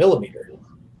 9mm.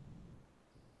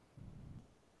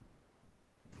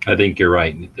 I think you're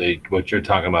right. What you're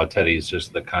talking about, Teddy, is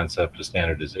just the concept of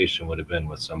standardization would have been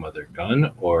with some other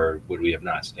gun, or would we have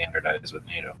not standardized with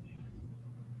NATO?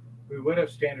 We would have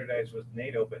standardized with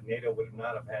NATO, but NATO would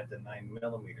not have had the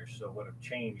 9mm, so it would have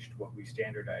changed what we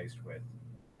standardized with.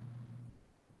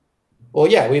 Well,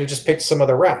 yeah, we'd have just picked some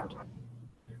other round.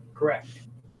 Correct.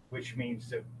 Which means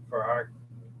that for our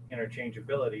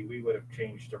interchangeability, we would have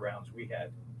changed the rounds we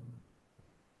had.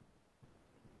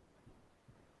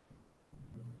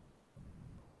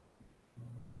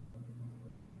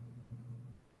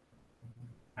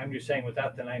 I'm just saying,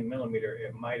 without the 9mm,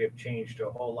 it might have changed a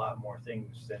whole lot more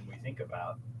things than we think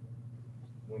about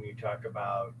when you talk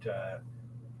about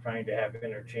trying to have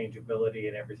interchangeability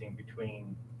and everything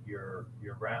between your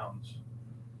rounds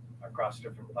across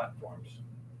different platforms.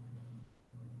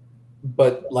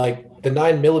 But like the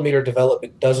 9mm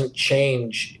development doesn't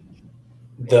change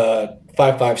the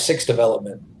 5.56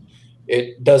 development.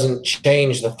 It doesn't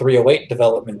change the 308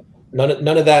 development. None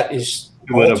of that is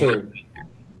altered.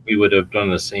 We would have done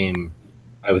the same.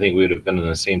 I would think we would have been in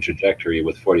the same trajectory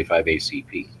with 45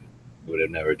 ACP. We would have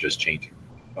never just changed.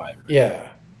 5.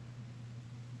 Yeah.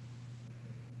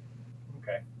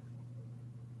 Okay.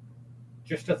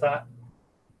 Just a thought.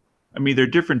 I mean, they're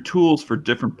different tools for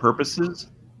different purposes.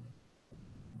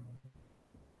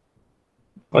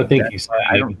 Well, I think you said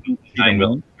I don't see the 9 need.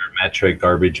 millimeter metric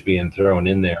garbage being thrown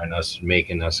in there and us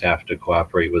making us have to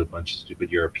cooperate with a bunch of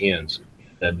stupid Europeans.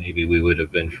 Then maybe we would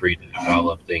have been free to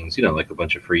develop things, like a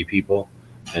bunch of free people,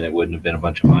 and it wouldn't have been a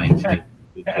bunch of mines. It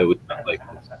would have like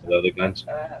with other guns.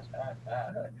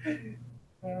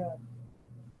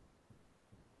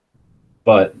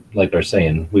 But like they're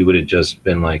saying, we would have just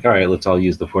been like, all right, let's all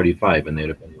use the 45, and they'd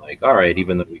have been like, all right,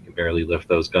 even though we can barely lift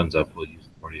those guns up, we'll use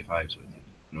the 45s with you.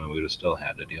 We would have still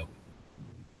had to deal.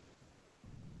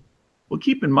 Well,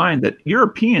 keep in mind that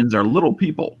Europeans are little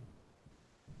people.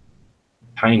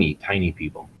 Tiny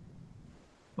people.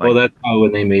 Well, that's how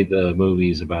when they made the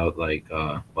movies about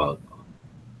no,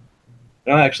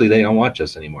 actually they don't watch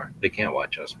us anymore. They can't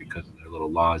watch us because of their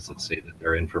little laws that say that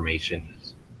their information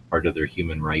is part of their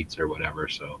human rights or whatever.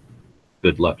 So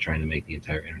good luck trying to make the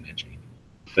entire internet change.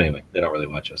 But anyway, they don't really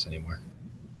watch us anymore.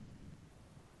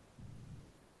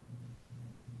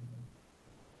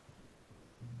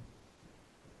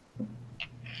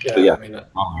 Yeah. But yeah, I mean,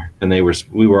 smaller. And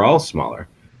we were all smaller.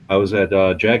 I was at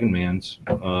Dragon Man's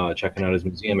checking out his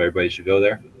museum. Everybody should go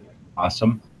there.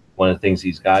 Awesome. One of the things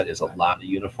he's got is a lot of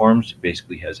uniforms. He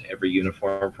basically has every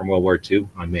uniform from World War II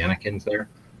on mannequins there,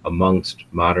 amongst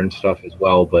modern stuff as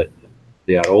well. But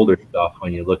the older stuff,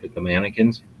 when you look at the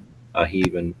mannequins, he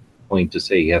even pointed to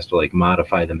say he has to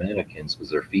modify the mannequins because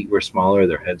their feet were smaller,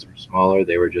 their heads were smaller.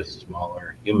 They were just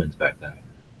smaller humans back then.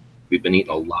 We've been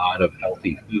eating a lot of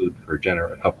healthy food for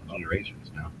a couple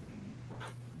generations now.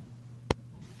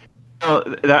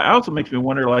 That also makes me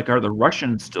wonder, are the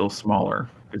Russians still smaller?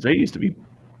 Because they used to be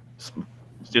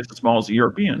just as small as the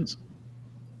Europeans.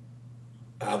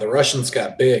 the Russians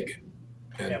got big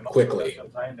and Most quickly.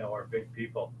 Russians I know are big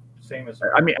people. Same as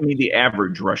I mean, the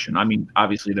average Russian. I mean,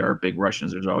 obviously there are big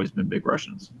Russians. There's always been big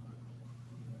Russians.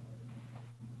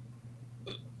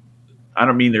 I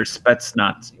don't mean there's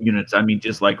Spetsnaz units. I mean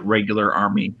just like regular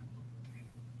army.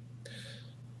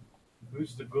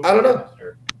 Who's the Google I don't know.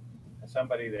 master?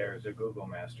 Somebody there is a Google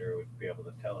master who would be able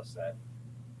to tell us that.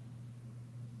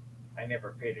 I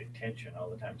never paid attention all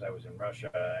the times I was in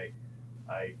Russia.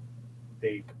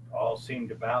 They all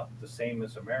seemed about the same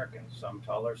as Americans. Some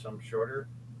taller, some shorter,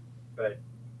 but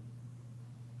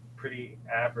pretty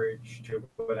average to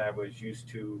what I was used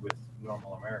to with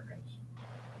normal Americans.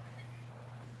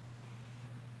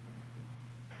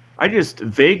 I just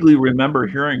vaguely remember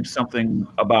hearing something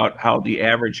about how the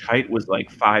average height was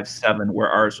 5'7", where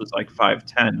ours was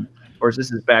 5'10". Of course,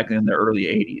 this is back in the early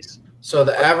 80s. So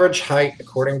the average height,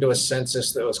 according to a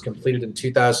census that was completed in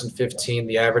 2015,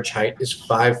 the average height is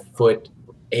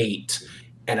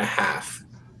 5'8.5".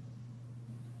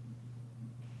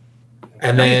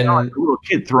 And then a little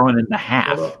kid throwing in the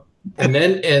half. And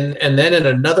then in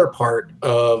another part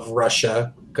of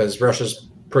Russia, because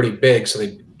Russia's pretty big, so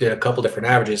they did a couple different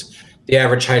averages. The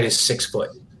average height is 6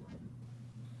 foot.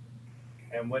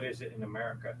 And what is it in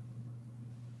America?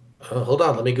 Hold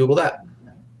on, let me Google that.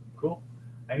 Cool.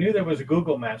 I knew there was a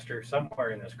Google master somewhere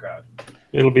in this crowd.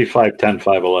 It'll be 5'10",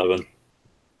 5'11".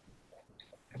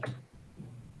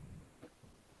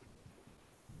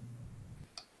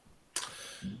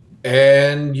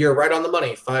 And you're right on the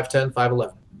money, 5'10",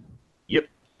 5'11". Yep.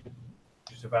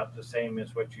 Just about the same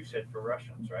as what you said for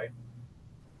Russians, right?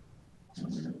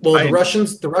 Well, the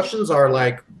Russians are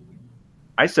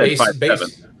I said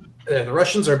 5'7". The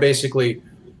Russians are basically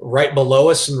right below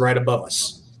us and right above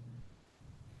us.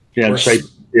 Yeah, and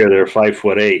they're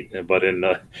 5'8", but in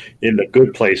the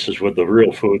good places with the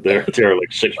real food, they're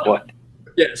 6 foot.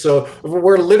 Yeah, so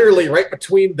we're literally right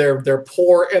between their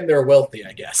poor and their wealthy,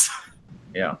 I guess.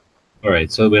 Yeah. All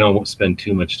right, so we don't spend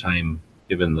too much time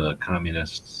giving the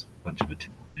communists a bunch of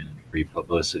attention and free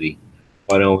publicity.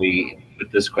 Why don't we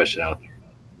put this question out there?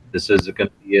 This is going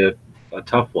to be a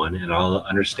tough one, and I'll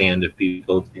understand if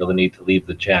people feel the need to leave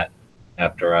the chat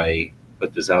after I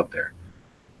put this out there.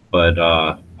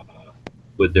 But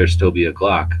would there still be a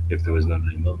Glock if there was no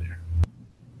 9mm?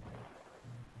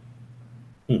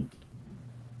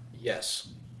 Yes.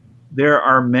 There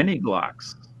are many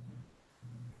Glocks.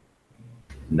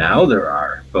 Now there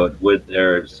are, but would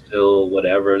there still,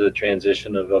 whatever the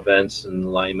transition of events and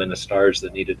alignment of stars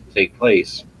that needed to take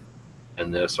place,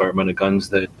 and the assortment of guns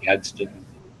that he had to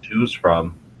choose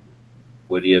from,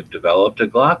 would he have developed a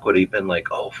Glock? Would he have been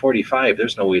 45,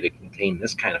 there's no way to contain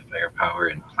this kind of firepower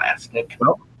in plastic?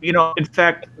 Well, in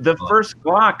fact, the first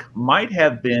Glock might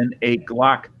have been a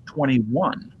Glock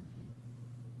 21.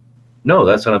 No,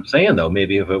 that's what I'm saying though.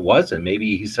 Maybe if it wasn't,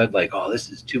 maybe he said like, "Oh, this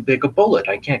is too big a bullet.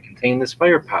 I can't contain this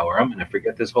firepower. I'm going to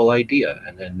forget this whole idea,"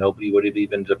 and then nobody would have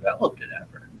even developed it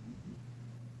ever.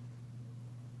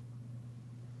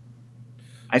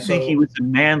 I think he was a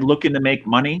man looking to make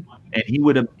money,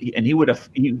 and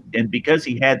and because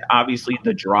he had obviously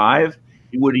the drive,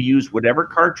 he would have used whatever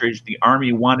cartridge the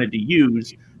army wanted to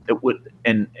use that would,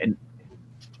 and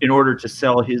in order to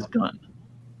sell his gun.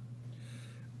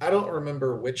 I don't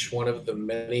remember which one of the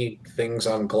many things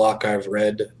on Glock I've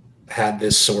read had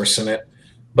this source in it,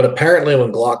 but apparently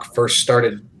when Glock first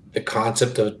started the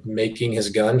concept of making his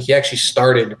gun, he actually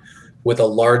started with a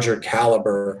larger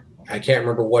caliber. I can't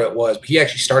remember what it was, but he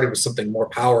actually started with something more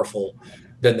powerful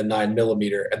than the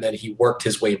 9mm, and then he worked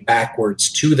his way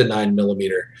backwards to the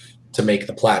 9mm to make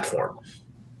the platform.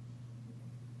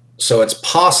 So it's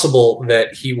possible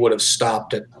that he would have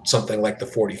stopped at something like the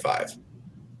 45.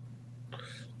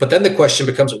 But then the question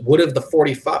becomes: would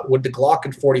the Glock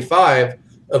and 45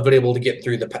 have been able to get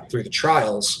through the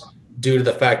trials due to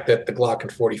the fact that the Glock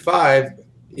and 45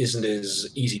 isn't as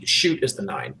easy to shoot as the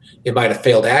 9? It might have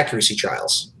failed accuracy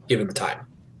trials given the time.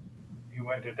 You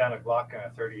went down a Glock and a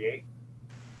 38.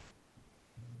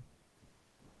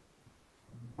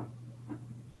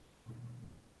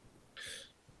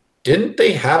 Didn't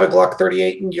they have a Glock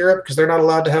 38 in Europe because they're not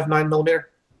allowed to have 9mm?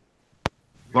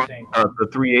 The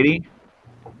 380.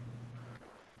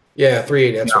 Yeah,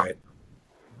 380. That's right.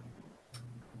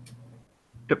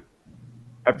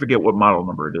 I forget what model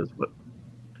number it is, but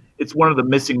it's one of the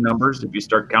missing numbers if you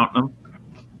start counting them.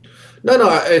 No.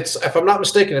 It's, if I'm not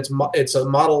mistaken, it's a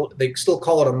model. They still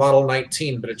call it a Model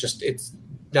 19, but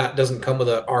doesn't come with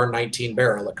a R19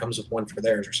 barrel. It comes with one for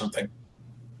theirs or something.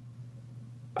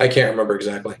 I can't remember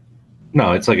exactly.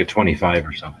 No, it's like a 25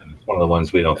 or something. It's one of the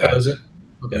ones we don't have. Is it?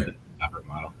 Okay.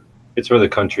 Model. It's for the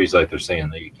countries like they're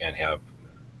saying that you can't have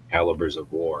calibers of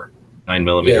war.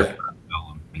 9mm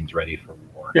means ready for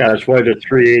war. Yeah, that's why the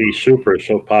 380 Super is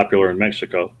so popular in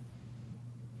Mexico.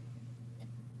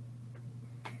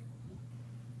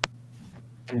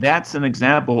 And that's an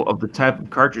example of the type of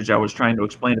cartridge I was trying to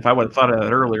explain. If I would have thought of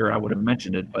that earlier, I would have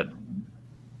mentioned it. But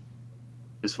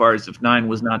as far as if 9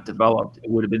 was not developed, it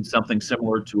would have been something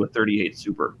similar to a 38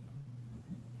 Super.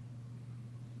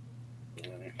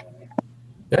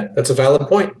 Yeah, that's a valid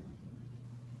point.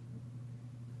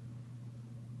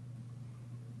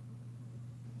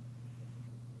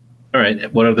 All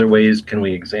right. What other ways can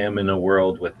we examine a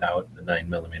world without the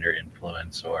 9mm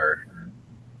influence or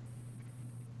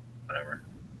whatever?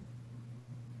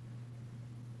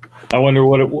 I wonder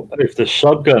if the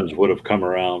subguns would have come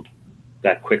around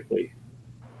that quickly.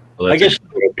 Well, I guess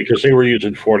because they were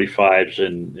using 45s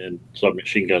and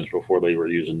submachine guns before they were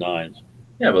using 9s.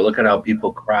 Yeah, but look at how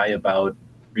people cry about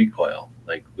recoil.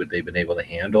 Like, would they have been able to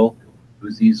handle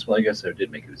Uzis? Well, I guess they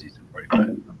did make Uzis in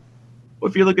 45. Well,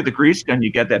 if you look at the grease gun,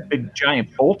 you got that big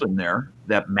giant bolt in there,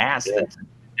 that mass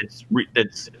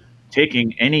that's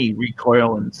taking any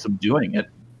recoil and subduing it.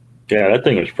 Yeah, that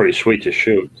thing was pretty sweet to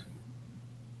shoot.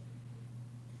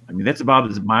 I mean, that's about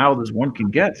as mild as one can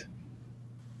get.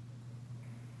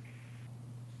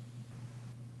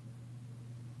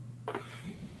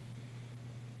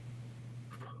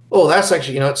 Oh, that's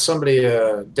actually, it's somebody,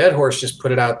 Dead Horse just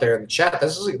put it out there in the chat.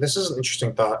 This is an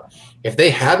interesting thought. If they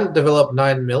hadn't developed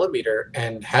 9mm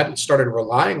and hadn't started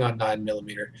relying on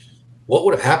 9mm, what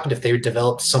would have happened if they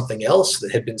developed something else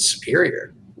that had been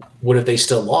superior? Would have they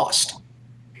still lost?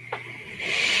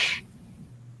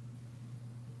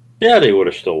 Yeah, they would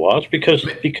have still lost because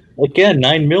again,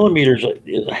 9mm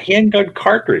is a handgun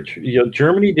cartridge.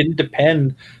 Germany didn't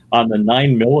depend on the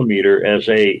 9mm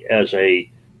as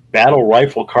a battle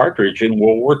rifle cartridge in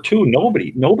World War II.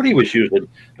 Nobody was using.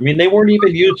 I mean, they weren't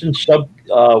even using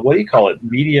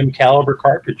medium caliber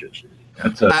cartridges.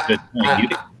 That's a good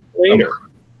point. Later,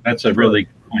 that's a really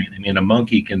good point. I mean, a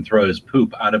monkey can throw his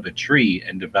poop out of a tree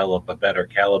and develop a better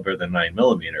caliber than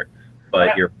 9mm.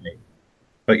 But you're right.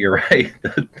 But you're right.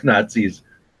 The Nazis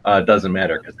doesn't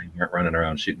matter because they weren't running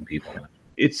around shooting people.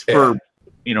 It's for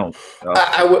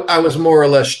I was more or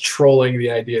less trolling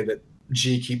the idea that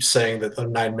G keeps saying that the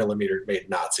 9mm made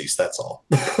Nazis. That's all.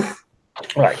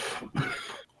 Right.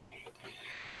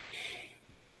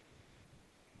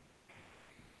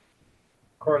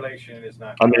 Correlation is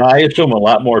not. I mean, I assume a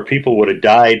lot more people would have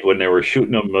died when they were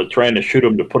shooting them, trying to shoot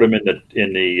them to put them in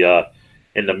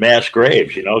the mass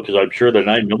graves. Because I'm sure the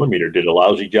 9mm did a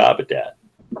lousy job at that.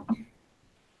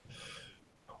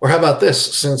 Or how about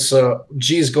this? Since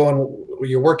G's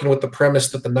you're working with the premise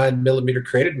that the 9mm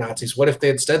created Nazis. What if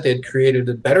they'd created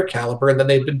a better caliber and then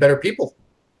they'd been better people?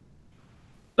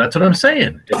 That's what I'm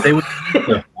saying. If they would use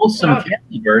the wholesome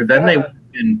caliber, then they would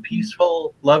in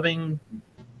peaceful, loving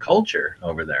culture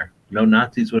over there. No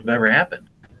Nazis would have ever happened.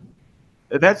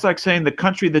 That's like saying the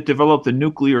country that developed the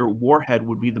nuclear warhead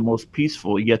would be the most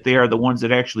peaceful, yet they are the ones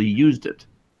that actually used it.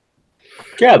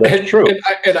 Yeah, that's true.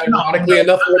 And ironically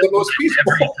enough, we're the most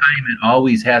peaceful. Every time it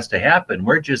always has to happen.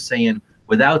 We're just saying,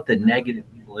 without the negative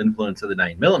evil influence of the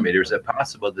 9mm, is it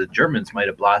possible the Germans might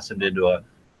have blossomed into a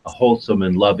wholesome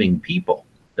and loving people?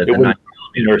 That It the would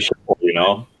 9mm, be simple, you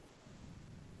know.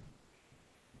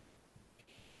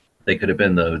 they could have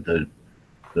been the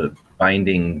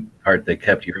binding part that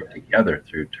kept Europe together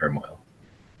through turmoil.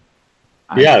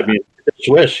 Yeah, I mean, the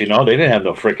Swiss, you know, they didn't have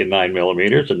no freaking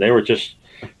 9mm, and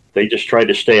they just tried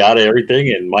to stay out of everything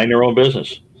and mind their own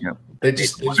business. They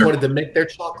just wanted to make their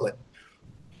chocolate.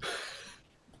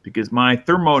 Because my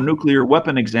thermonuclear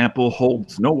weapon example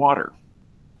holds no water.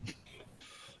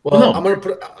 Well, No. I'm gonna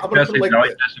put it like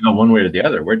always this. has to go one way or the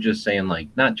other. We're just saying, like,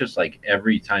 not just like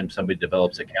every time somebody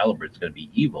develops a caliber, it's going to be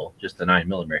evil. Just the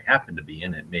 9mm happened to be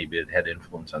in it. Maybe it had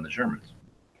influence on the Germans.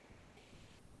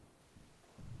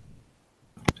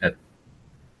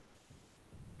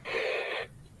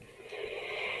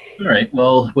 All right.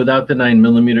 Well, without the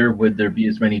 9mm, would there be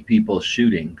as many people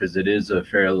shooting? Because it is a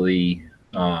fairly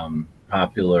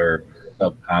popular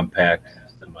subcompact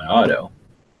semi-auto.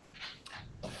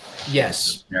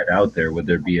 Yes. That out there, would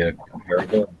there be a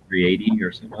comparable 380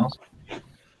 or something else?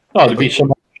 No, it'd be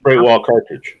some straight wall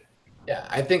cartridge. Yeah,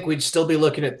 I think we'd still be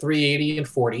looking at 380 and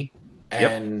 40,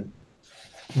 and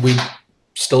we'd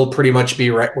still pretty much be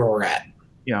right where we're at.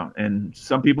 Yeah, and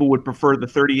some people would prefer the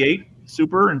 38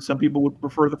 Super, and some people would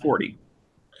prefer the 40.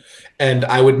 And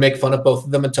I would make fun of both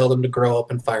of them and tell them to grow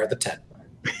up and fire the 10.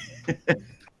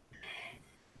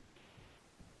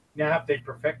 Now, have they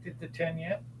perfected the 10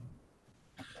 yet?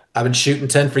 I've been shooting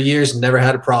 10 for years and never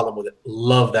had a problem with it.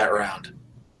 Love that round.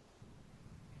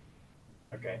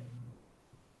 Okay.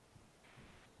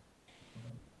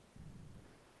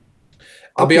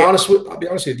 I'll be honest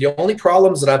with you. The only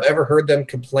problems that I've ever heard them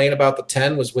complain about the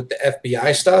 10 was with the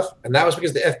FBI stuff, and that was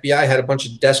because the FBI had a bunch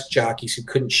of desk jockeys who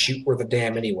couldn't shoot worth a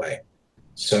damn anyway.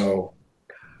 So,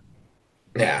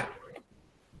 yeah.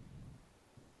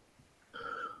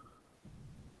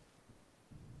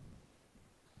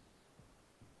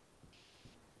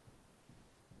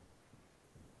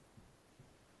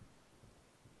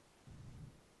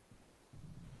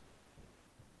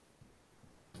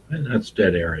 And that's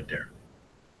dead air right there.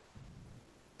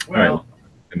 Well, All right.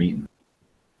 I mean,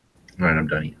 all right, I'm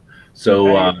done.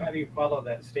 So, how do you follow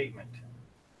that statement?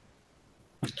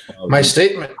 My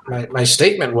statement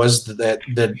was that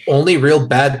the only real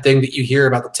bad thing that you hear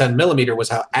about the 10mm was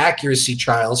how accuracy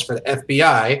trials for the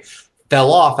FBI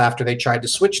fell off after they tried to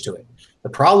switch to it. The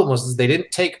problem was they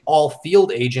didn't take all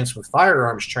field agents with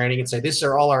firearms training and say, these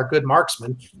are all our good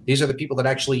marksmen. These are the people that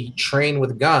actually train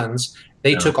with guns.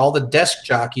 They took all the desk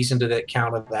jockeys into the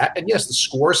account of that. And yes, the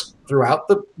scores throughout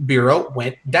the Bureau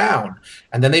went down.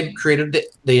 And then they created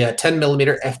the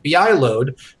 10mm FBI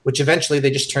load, which eventually they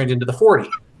just turned into the 40.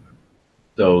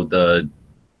 So the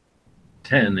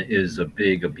 10 is a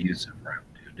big abusive round,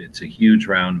 dude. It's a huge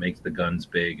round, makes the guns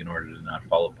big in order to not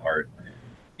fall apart.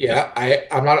 Yeah,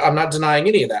 I'm not denying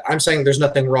any of that. I'm saying there's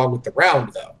nothing wrong with the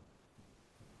round, though.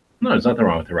 No, there's nothing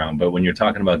wrong with the round. But when you're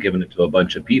talking about giving it to a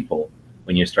bunch of people,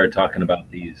 when you start talking about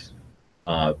these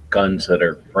guns that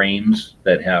are frames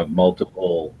that have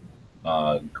multiple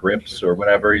grips or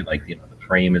whatever, like, you know, the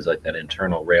frame is like that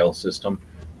internal rail system,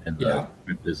 and the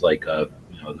grip is like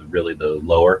really the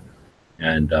lower,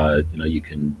 and you know, you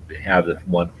can have the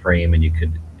one frame and you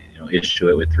could, you know, issue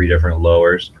it with 3 different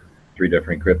lowers, 3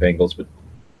 different grip angles,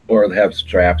 or have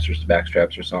straps or back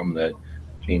straps or something that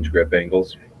change grip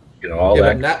angles, you know, all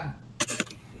that.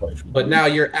 But now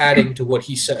you're adding to what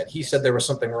he said. He said there was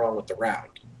something wrong with the round.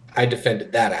 I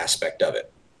defended that aspect of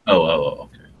it. Oh,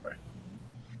 okay.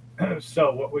 Right.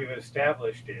 So what we've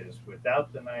established is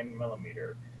without the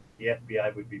 9mm, the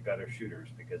FBI would be better shooters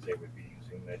because they would be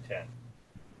using the 10.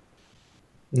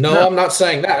 No, I'm not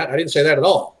saying that. I didn't say that at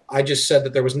all. I just said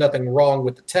that there was nothing wrong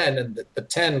with the 10 and that the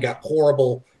 10 got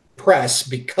horrible press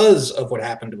because of what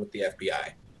happened with the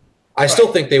FBI. I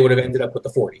still think they would have ended up with the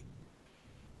 40.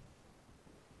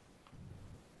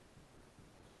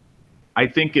 I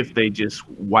think if they just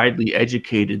widely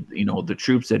educated, you know, the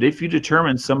troops that if you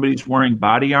determine somebody's wearing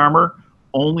body armor,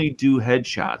 only do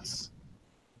headshots.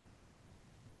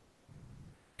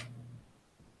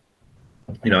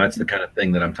 You know, that's the kind of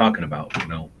thing that I'm talking about. You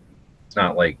know, it's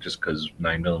not like just because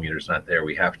 9mm is not there,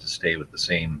 we have to stay with the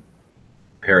same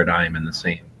paradigm and the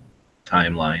same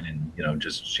timeline and, you know,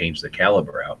 just change the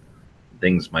caliber out.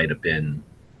 Things might have been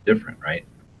different, right?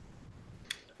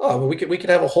 Oh, we could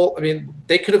have a whole. I mean,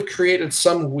 they could have created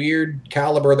some weird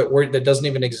caliber that doesn't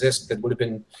even exist that would have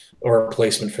been a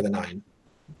replacement for the 9.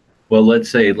 Well,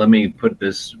 let me put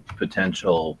this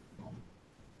potential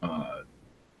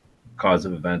cause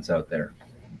of events out there.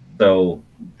 So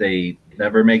they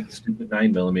never make the stupid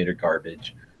 9mm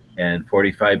garbage, and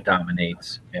 45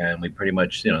 dominates, and we pretty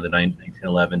much, the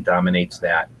 1911 dominates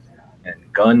that.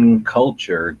 And gun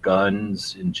culture,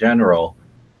 guns in general,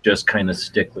 just kind of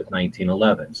stick with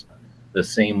 1911s. The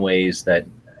same ways that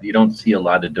you don't see a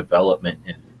lot of development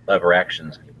in lever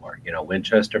actions anymore.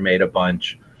 Winchester made a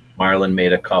bunch, Marlin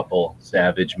made a couple,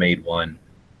 Savage made one,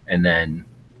 and then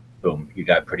boom, you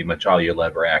got pretty much all your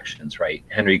lever actions, right?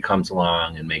 Henry comes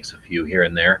along and makes a few here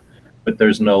and there, but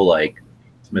there's no like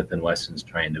Smith & Wesson's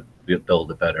trying to build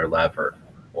a better lever,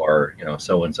 or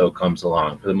so-and-so comes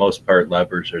along. For the most part,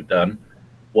 levers are done.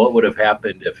 What would have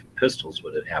happened if pistols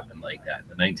would have happened like that?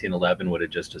 The 1911 would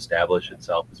have just established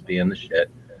itself as being the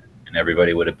shit, and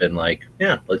everybody would have been like,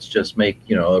 yeah, let's just make,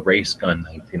 a race gun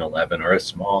 1911, or a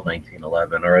small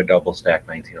 1911, or a double stack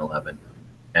 1911.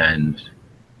 And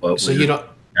what So you don't.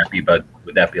 but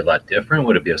would that be a lot different?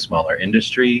 Would it be a smaller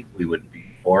industry? We would be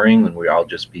boring and we all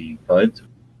just be buds?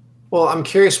 Well, I'm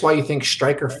curious why you think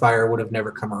striker fire would have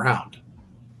never come around.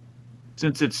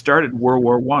 Since it started World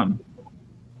War One.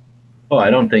 Well, I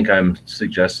don't think I'm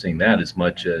suggesting that as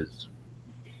much as,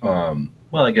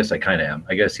 well, I guess I kind of am.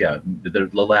 I guess, yeah, the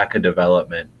lack of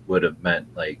development would have meant,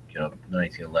 like,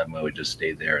 1911 I would just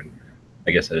stay there, and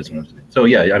I guess that is what I'm saying. So,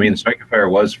 yeah, I mean, striker fire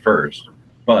was first,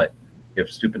 but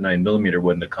if stupid 9mm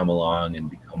wouldn't have come along and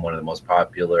become one of the most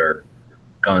popular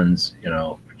guns,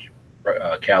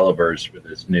 calibers for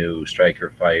this new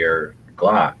striker fire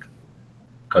Glock,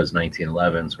 because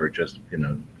 1911s were just,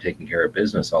 taking care of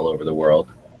business all over the world.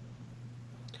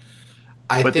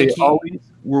 But they always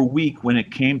were weak when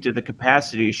it came to the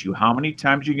capacity issue. How many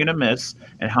times are you going to miss,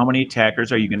 and how many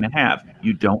attackers are you going to have?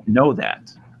 You don't know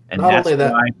that, and that's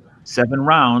why 7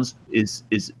 rounds is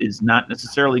not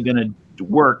necessarily going to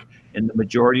work in the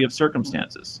majority of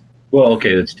circumstances. Well,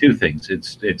 okay, it's two things.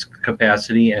 It's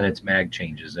capacity and it's mag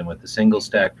changes. And with the single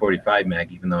stack 45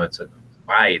 mag, even though it's a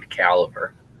wide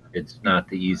caliber, it's not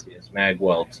the easiest mag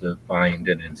well to find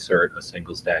and insert a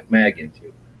single stack mag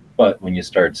into. But when you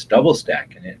start double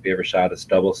stacking it, have you ever shot a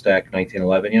double stack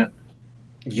 1911 yet?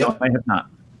 Yep. No, I have not.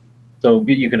 So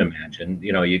you can imagine,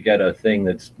 you get a thing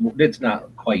it's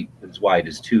not quite as wide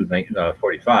as two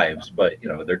 45s, but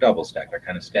they're double stacked, they're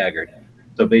kind of staggered.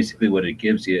 So basically, what it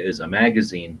gives you is a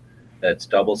magazine that's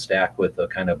double stacked with a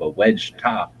kind of a wedge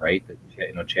top, right?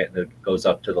 That goes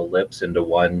up to the lips into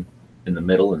one in the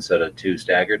middle instead of 2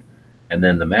 staggered. And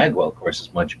then the mag well, of course,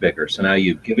 is much bigger. So now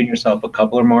you've given yourself a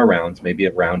couple or more rounds, maybe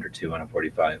a round or 2 on a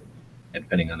 45,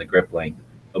 depending on the grip length.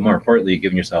 But more importantly, you've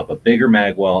given yourself a bigger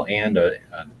mag well and a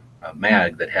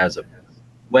mag that has a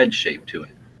wedge shape to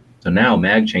it. So now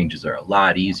mag changes are a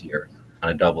lot easier on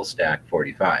a double stack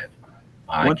 45.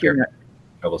 I carry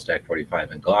double stack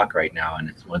 45 in Glock right now, and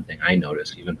it's one thing I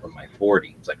noticed even from my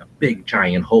 40. It's like a big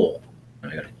giant hole.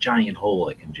 And I got a giant hole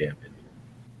I can jam in.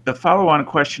 The follow-on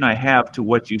question I have to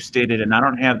what you stated, and I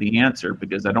don't have the answer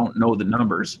because I don't know the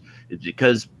numbers, is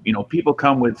because people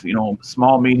come with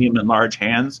small, medium, and large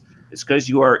hands. It's because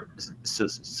you are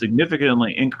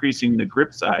significantly increasing the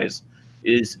grip size.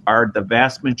 Are the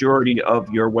vast majority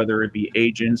of your, whether it be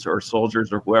agents or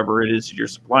soldiers or whoever it is you're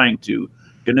supplying to,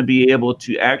 going to be able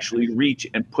to actually reach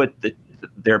and put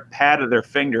their pad of their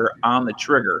finger on the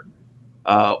trigger?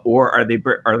 Or are they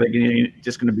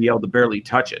just going to be able to barely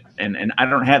touch it? And I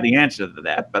don't have the answer to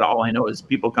that, but all I know is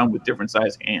people come with different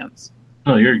size hands.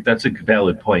 No, that's a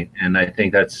valid point, and I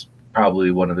think that's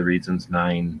probably one of the reasons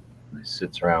 9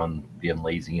 sits around being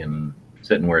lazy and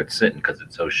sitting where it's sitting, because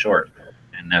it's so short,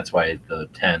 and that's why the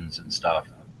 10s and stuff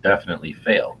definitely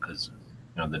fail, because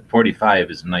the 45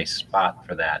 is a nice spot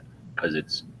for that, because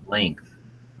its length,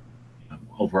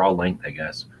 overall length, I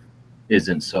guess,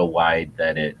 isn't so wide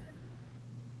that it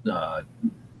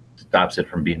stops it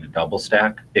from being a double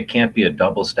stack. It can't be a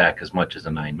double stack as much as a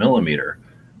 9mm,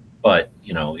 but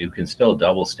you can still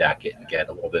double stack it and get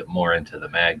a little bit more into the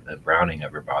mag than Browning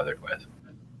ever bothered with.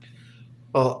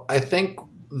 Well, I think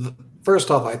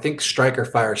first off, I think striker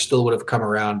fire still would have come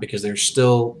around because there's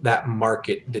still that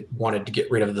market that wanted to get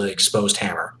rid of the exposed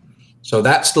hammer. So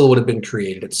that still would have been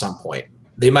created at some point.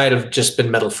 They might have just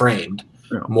been metal framed.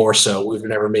 More so, we've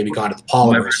never maybe gone to the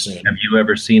polymer soon. Have you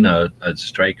ever seen a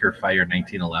striker fire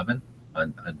 1911? A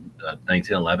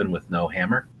 1911 with no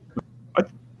hammer?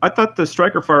 I thought the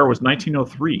striker fire was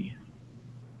 1903.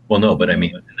 Well, no, but I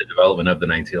mean, in the development of the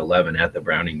 1911 at the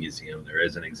Browning Museum, there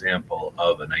is an example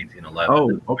of a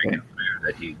 1911 okay. fire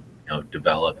that he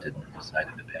developed and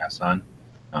decided to pass on.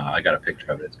 I got a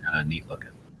picture of it. It's kind of neat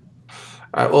looking.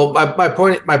 Well, my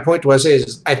point was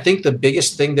is I think the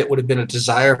biggest thing that would have been a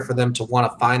desire for them to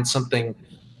want to find something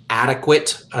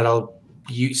adequate,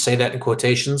 you say that in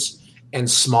quotations, and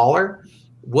smaller,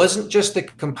 wasn't just the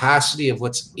capacity of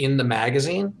what's in the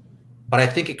magazine, but I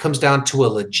think it comes down to a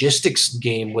logistics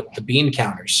game with the bean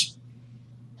counters.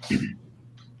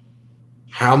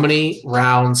 How many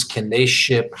rounds can they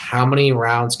ship? How many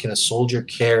rounds can a soldier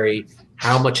carry?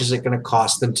 How much is it going to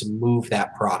cost them to move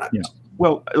that product? Yeah.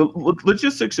 Well,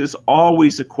 logistics is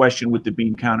always a question with the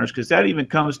bean counters, because that even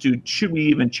comes to, should we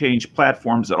even change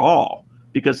platforms at all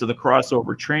because of the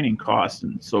crossover training costs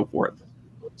and so forth.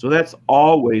 So that's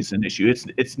always an issue.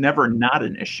 It's never not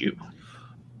an issue.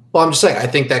 Well, I'm just saying, I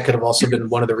think that could have also been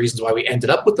one of the reasons why we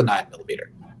ended up with the 9mm.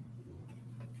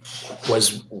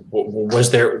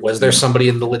 Was there somebody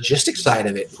in the logistics side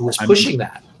of it who was pushing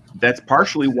that? That's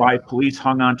partially why police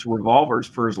hung on to revolvers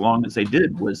for as long as they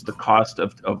did, was the cost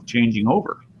of changing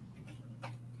over.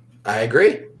 I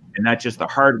agree. And not just the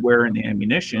hardware and the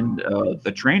ammunition,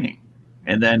 the training.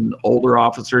 And then older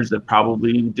officers that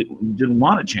probably didn't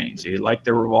want to change. They liked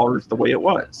their revolvers the way it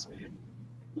was.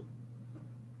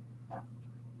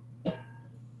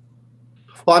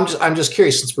 Well, I'm just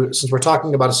curious, since we're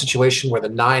talking about a situation where the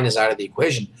 9 is out of the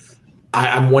equation,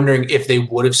 I'm wondering if they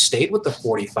would have stayed with the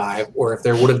 45, or if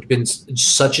there would have been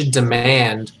such a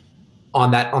demand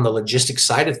on the logistics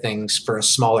side of things for a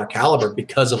smaller caliber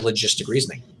because of logistic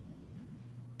reasoning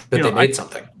that they made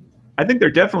something. I think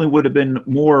there definitely would have been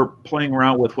more playing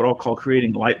around with what I'll call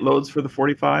creating light loads for the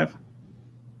 45.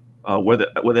 Whether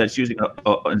that's using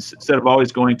instead of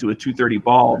always going to a 230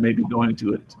 ball, maybe going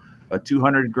to a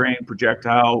 200 grain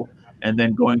projectile, and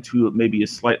then going to maybe a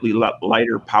slightly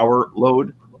lighter power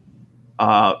load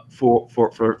for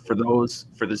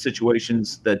the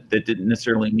situations that didn't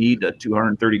necessarily need a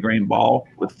 230 grain ball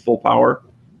with full power.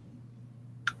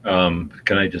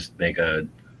 Can I just make a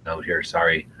note here?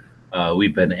 Sorry.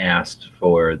 We've been asked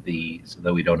so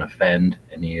that we don't offend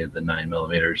any of the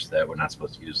 9mm, that we're not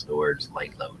supposed to use the words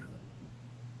light load.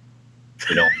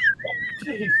 We don't.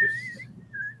 Jesus.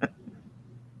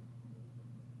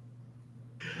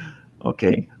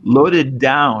 Okay, loaded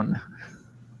down.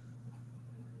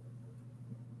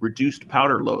 Reduced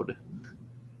powder load.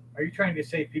 Are you trying to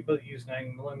say people that use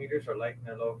 9mm are light in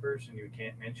their loafers and you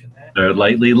can't mention that? They're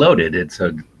lightly loaded. It's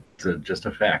just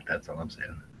a fact. That's all I'm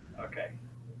saying. Okay.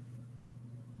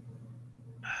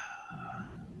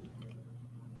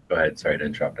 Go ahead. Sorry to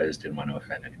interrupt. I just didn't want to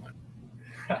offend anyone.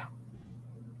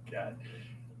 God.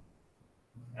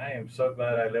 I am so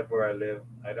glad I live where I live.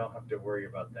 I don't have to worry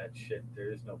about that shit.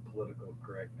 There is no political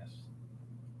correctness.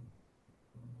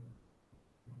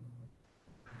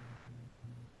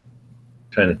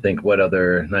 Trying to think what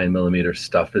other 9mm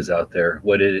stuff is out there.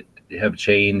 Would it have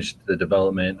changed the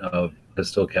development of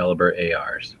pistol caliber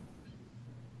ARs?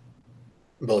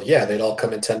 Well, yeah, they'd all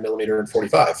come in 10mm and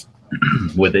 45.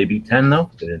 Would they be 10 though?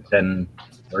 Did 10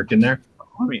 work in there?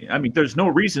 I mean, there's no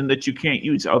reason that you can't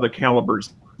use other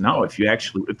calibers now. If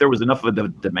there was enough of the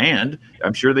demand,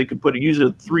 I'm sure they could use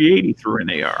a 380 through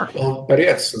an AR. Well, but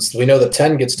yes, since we know the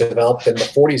 10 gets developed and the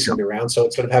 40's going to be around, so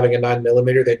instead of having a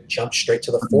 9mm, they jump straight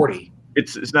to the 40.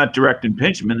 It's not direct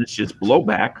impingement; it's just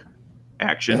blowback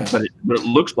action, Yeah. but it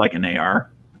looks like an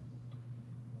AR.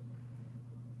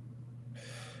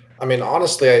 I mean,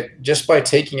 honestly, just by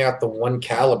taking out the one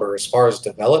caliber, as far as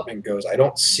development goes, I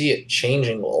don't see it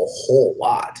changing a whole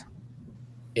lot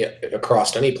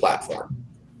across any platform.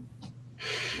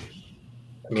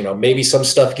 Maybe some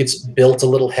stuff gets built a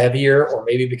little heavier, or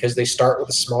maybe because they start with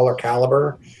a smaller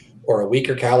caliber or a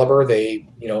weaker caliber,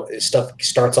 stuff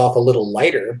starts off a little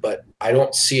lighter, but I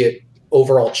don't see it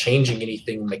overall changing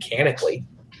anything mechanically.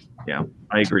 Yeah,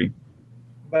 I agree.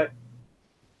 But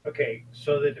okay,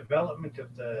 so the development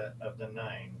of the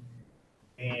 9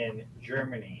 in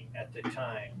Germany at the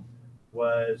time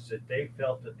was that they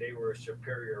felt that they were a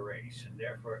superior race, and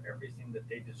therefore everything that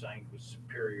they designed was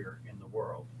superior in the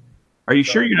world. Are you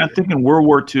sure you're not thinking World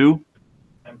War II?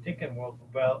 I'm thinking,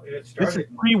 it started. This is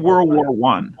pre-World War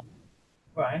One.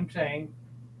 Well, I'm saying,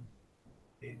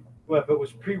 if it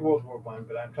was pre-World War One,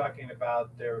 but I'm talking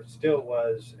about there still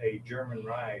was a German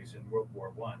rise in World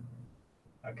War One.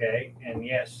 Okay, and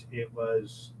yes, it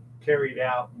was carried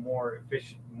out more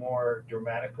efficient, more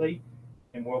dramatically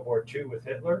in World War II with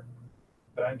Hitler.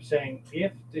 But I'm saying,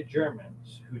 if the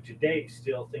Germans, who today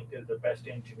still think they're the best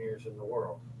engineers in the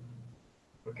world,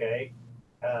 okay,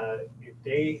 if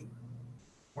they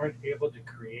weren't able to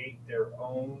create their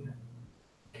own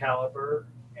caliber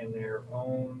and their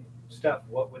own stuff,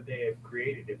 what would they have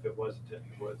created if it wasn't a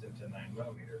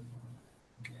 9mm?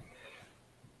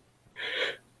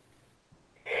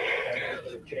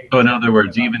 So in other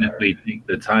words, even if we take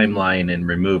the timeline and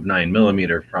remove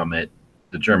 9mm from it,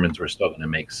 the Germans were still going to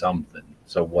make something.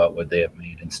 So what would they have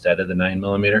made instead of the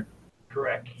 9mm?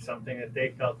 Correct. Something that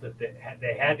they felt that they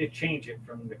had to change it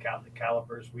from the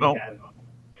calipers we Well, had.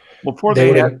 Before They they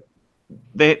would had, have,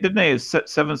 didn't they have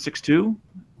 7.62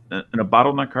 in a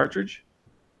bottleneck cartridge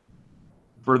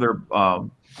for their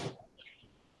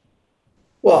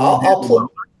well,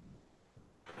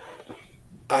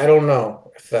 I don't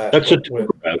know if that. That's a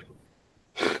Tokarev.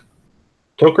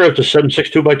 Tokarev's a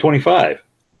 7.62 by 25.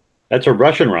 That's a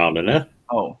Russian round, isn't it?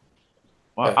 Oh,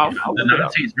 well, Yeah. I'll The look it up.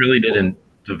 Nazis really didn't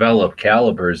develop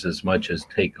calibers as much as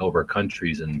take over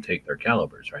countries and take their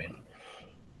calibers, right?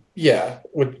 Yeah,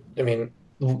 I mean,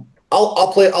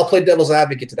 I'll play devil's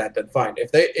advocate to that. Then fine.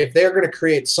 If they're going to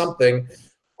create something,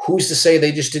 who's to say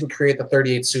they just didn't create the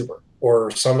 38 Super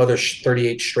or some other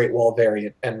 38 straight wall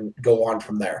variant and go on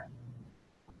from there?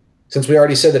 Since we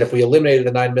already said that if we eliminated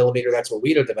the 9mm, that's what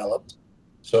we'd have developed.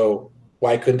 So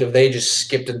why couldn't have they just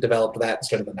skipped and developed that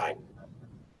instead of the 9?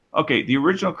 Okay, the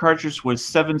original cartridge was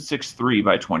 7.63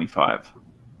 by 25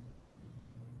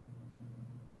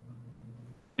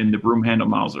 in the broom handle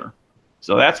Mauser.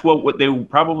 So that's what they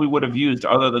probably would have used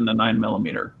other than the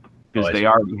 9mm because I they see.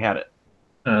 already had it.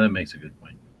 That makes a good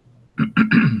point.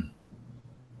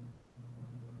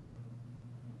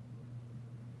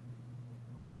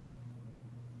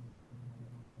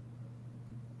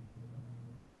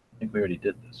 I think we already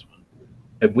did this one.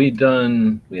 Have we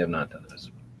done? We have not done this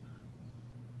one.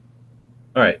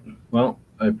 All right. Well,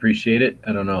 I appreciate it.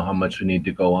 I don't know how much we need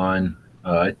to go on.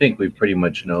 I think we pretty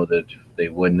much know that if they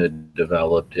wouldn't have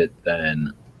developed it,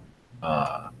 then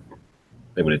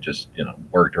they would have just,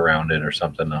 worked around it or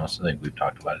something else. I think we've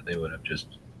talked about it. They would have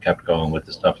just kept going with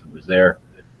the stuff that was there.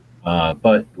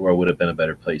 But the world would have been a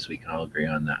better place. We can all agree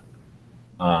on that.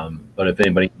 But if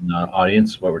anybody in the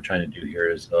audience, what we're trying to do here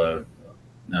is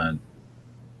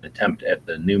attempt at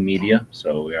the new media.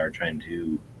 So we are trying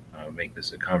to make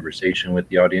this a conversation with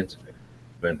the audience. We've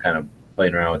been kind of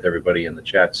playing around with everybody in the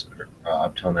chats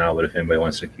up till now, but if anybody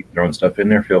wants to keep throwing stuff in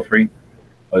there, feel free.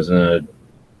 I was going to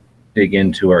dig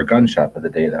into our gun shop of the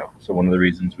day, though. So one of the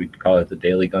reasons we call it the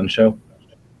Daily Gun Show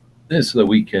is so that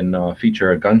we can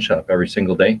feature a gun shop every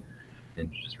single day.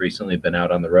 And just recently been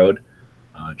out on the road,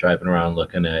 driving around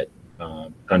looking at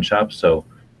gun shops. So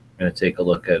I'm going to take a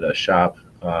look at a shop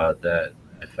that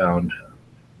I found.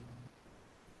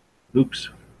 Oops.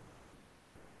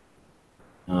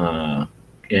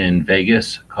 In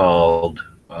Vegas called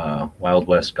Wild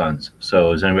West Guns.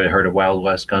 So has anybody heard of Wild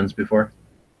West Guns before?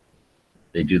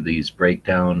 They do these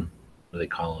breakdown, what do they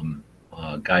call them,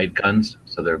 guide guns.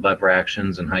 So they're lever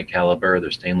actions and high caliber.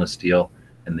 They're stainless steel,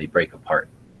 and they break apart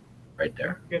right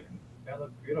there. That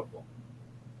looks beautiful.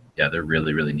 Yeah, they're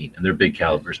really, really neat. And they're big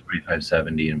calibers,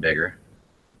 4570 and bigger.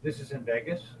 This is in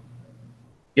Vegas?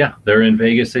 Yeah, they're in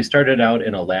Vegas. They started out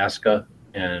in Alaska,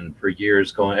 and for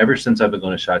years ever since I've been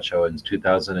going to SHOT Show in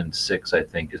 2006, I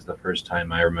think, is the first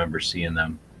time I remember seeing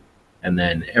them. And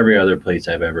then every other place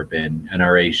I've ever been,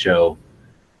 NRA show,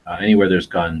 anywhere there's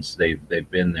guns, they've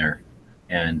been there.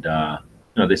 And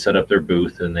they set up their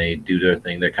booth and they do their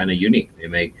thing. They're kind of unique.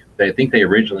 I think they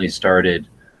originally started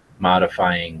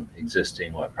modifying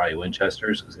existing probably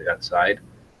Winchesters because they got side.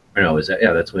 Or no,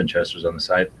 that's Winchesters on the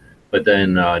side. But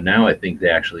then now I think they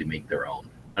actually make their own.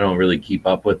 I don't really keep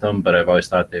up with them, but I've always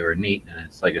thought they were neat. And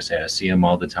it's like I say, I see them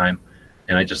all the time,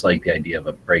 and I just like the idea of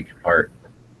a break apart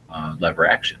lever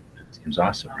action. It seems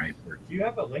awesome, right? Do you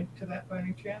have a link to that by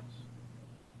any chance?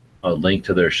 A link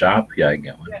to their shop? Yeah, I can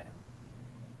get one.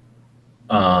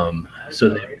 Yeah. So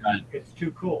they've got, It's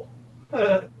too cool.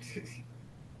 yeah,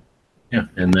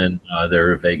 and then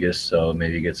they're in Vegas, so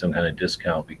maybe you get some kind of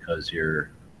discount because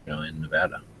you're in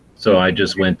Nevada. So I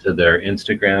just went to their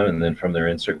Instagram, and then from their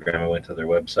Instagram, I went to their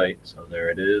website. So there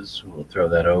it is. We'll throw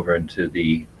that over into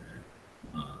the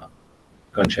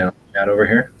gun channel chat over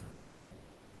here.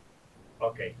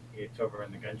 Okay, it's over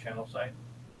in the gun channel site.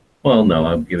 Well, no,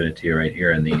 I'm giving it to you right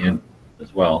here in the end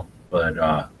as well. But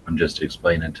I'm just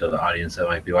explaining to the audience that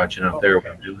might be watching up there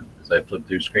what I'm doing as I flip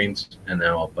through screens, and then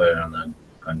I'll put it on the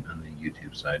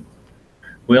YouTube side.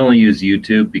 We only use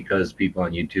YouTube because people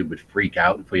on YouTube would freak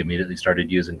out if we immediately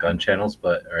started using gun channels,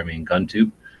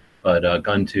 GunTube. But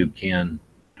GunTube can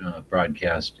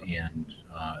broadcast and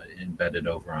embed it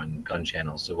over on gun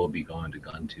channels, so we'll be going to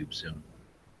GunTube soon.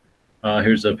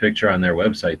 Here's a picture on their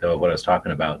website, though, of what I was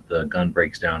talking about. The gun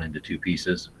breaks down into two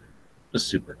pieces. Just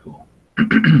super cool.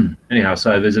 Anyhow,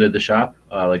 so I visited the shop.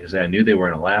 Like I said, I knew they were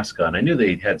in Alaska, and I knew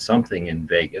they had something in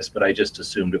Vegas, but I just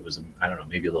assumed it was, I don't know,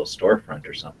 maybe a little storefront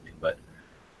or something. But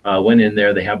went in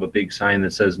there. They have a big sign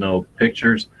that says no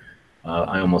pictures.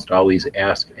 I almost always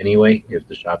ask anyway if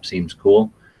the shop seems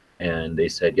cool, and they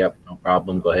said, "Yep, no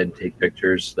problem. Go ahead and take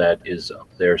pictures." That is up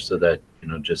there so that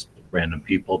just random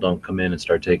people don't come in and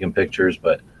start taking pictures.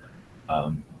 But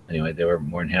anyway, they were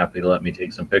more than happy to let me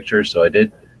take some pictures, so I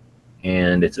did.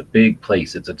 And it's a big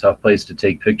place. It's a tough place to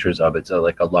take pictures of. It's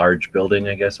like a large building,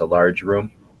 I guess, a large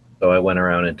room. So I went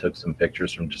around and took some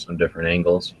pictures from just some different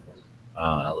angles.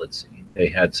 Let's see. They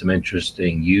had some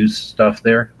interesting used stuff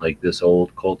there, like this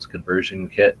old Colts conversion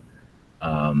kit,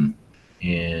 and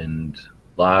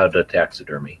a lot of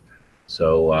taxidermy.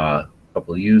 So a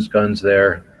couple of used guns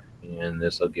there, and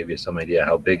this will give you some idea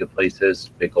how big a place is.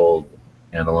 Big old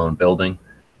standalone building.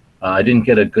 I didn't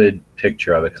get a good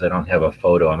picture of it because I don't have a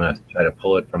photo. I'm going to have to try to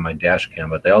pull it from my dash cam,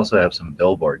 but they also have some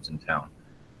billboards in town.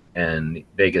 And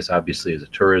Vegas obviously is a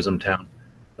tourism town.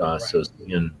 So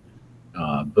seeing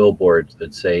billboards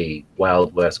that say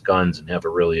Wild West Guns and have a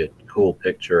really cool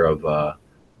picture of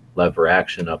lever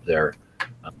action up there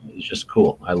is just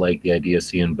cool. I like the idea of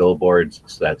seeing billboards.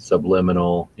 It's that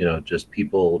subliminal, just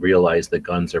people realize that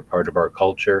guns are part of our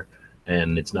culture.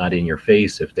 And it's not in your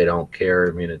face if they don't care.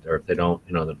 I mean, or if they don't,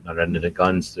 they're not into the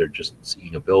guns. They're just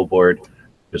seeing a billboard.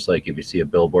 Just like if you see a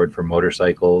billboard for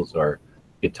motorcycles or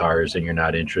guitars and you're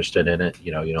not interested in it,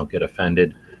 you don't get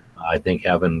offended. I think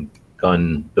having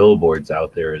gun billboards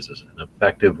out there is an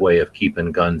effective way of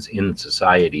keeping guns in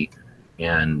society,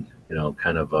 and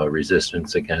kind of a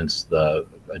resistance against the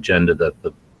agenda that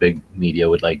the big media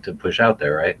would like to push out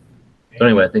there, right? So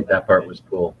anyway, I think that part was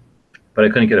cool, but I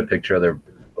couldn't get a picture of their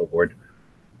billboard.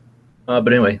 But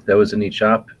anyway, that was a neat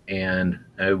shop, and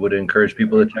I would encourage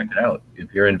people to check it out.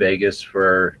 If you're in Vegas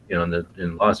for,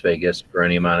 in Las Vegas for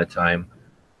any amount of time,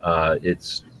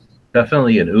 it's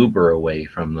definitely an Uber away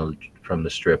from the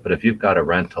strip. But if you've got a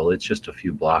rental, it's just a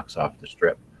few blocks off the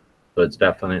strip, so it's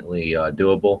definitely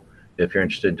doable. If you're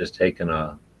interested in just taking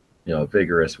a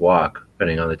vigorous walk,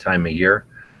 depending on the time of year,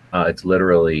 it's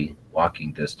literally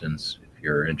walking distance. If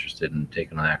you're interested in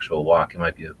taking an actual walk, it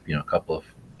might be a couple of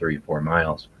 3-4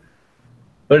 miles.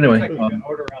 But anyway, Looks like you can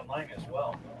order online as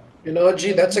well.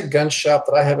 Gee, that's a gun shop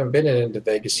that I haven't been into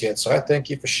Vegas yet, so I thank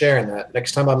you for sharing that.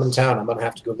 Next time I'm in town, I'm going to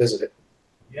have to go visit it.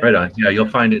 Yeah. Right on. Yeah, you'll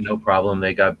find it no problem.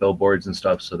 They got billboards and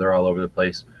stuff, so they're all over the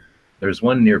place. There's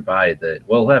one nearby that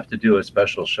we'll have to do a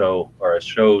special show, or a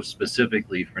show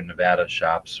specifically for Nevada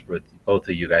shops with both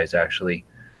of you guys, actually,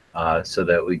 so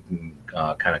that we can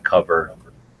kind of cover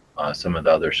some of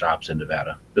the other shops in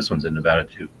Nevada. This one's in Nevada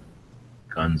too.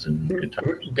 Guns and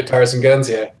guitars. Guitars and guns,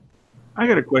 yeah. I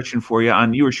got a question for you.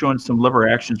 You were showing some lever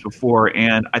actions before,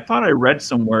 and I thought I read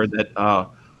somewhere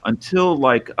that until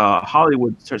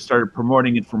Hollywood started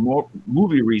promoting it for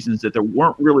movie reasons, that there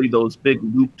weren't really those big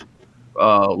looped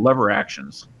lever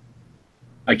actions.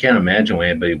 I can't imagine why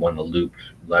anybody want a looped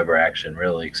lever action,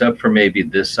 really, except for maybe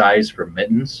this size for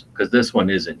mittens, because this one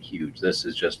isn't huge. This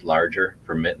is just larger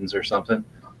for mittens or something.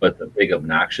 But the big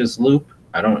obnoxious loop,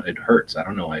 it hurts. I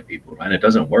don't know why people, and it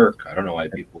doesn't work. I don't know why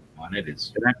people want it.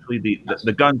 It's And actually,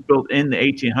 the guns built in the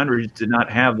 1800s did not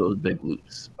have those big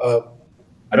loops.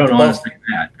 I don't honestly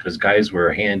that, because guys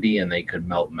were handy and they could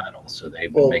melt metal, so they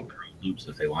would make their own loops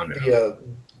if they wanted. The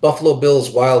Buffalo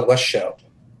Bills Wild West show.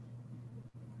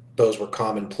 Those were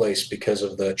commonplace because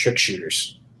of the trick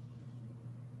shooters.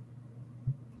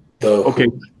 For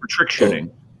trick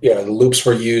shooting. The loops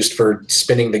were used for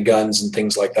spinning the guns and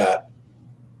things like that.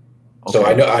 Okay. So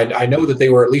I know that they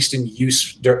were at least in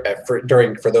use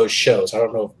for those shows. I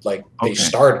don't know if they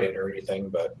started it or anything,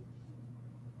 but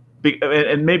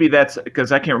and maybe that's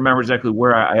because I can't remember exactly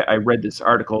where I read this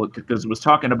article, because it was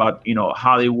talking about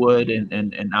Hollywood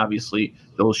and obviously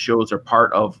those shows are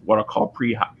part of what I'll call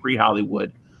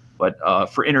pre-Hollywood, but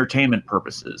for entertainment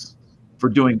purposes, for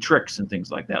doing tricks and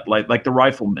things like that, like the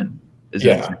Rifleman is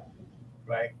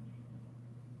right.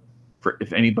 For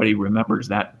if anybody remembers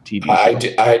that TV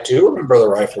show. I do remember the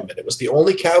Rifleman. It was the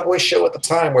only cowboy show at the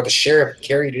time where the sheriff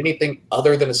carried anything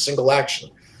other than a single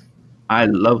action. I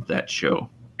love that show.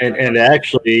 And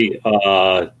actually,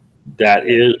 that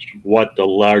is what the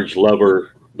large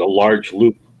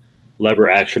loop lever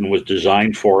action was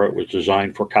designed for. It was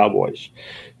designed for cowboys.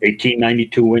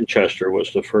 1892 Winchester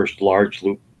was the first large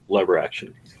loop lever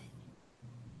action.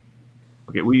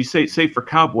 Okay, well, you say for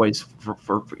cowboys,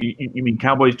 for you mean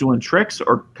cowboys doing tricks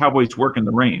or cowboys working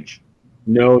the range?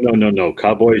 No.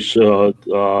 Cowboys,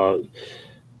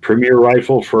 premier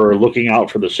rifle for looking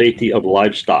out for the safety of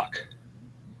livestock.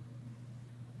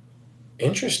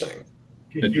 Interesting.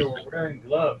 If you're wearing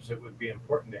gloves, it would be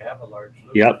important to have a large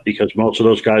loop. Yep, because most of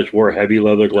those guys wore heavy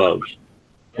leather gloves.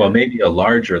 Well, maybe a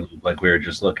larger loop, like we were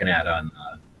just looking at on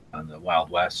the Wild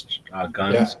West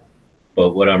guns. Yeah.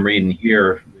 But what I'm reading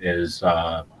here is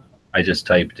I just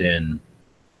typed in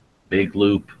Big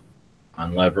Loop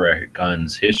on lever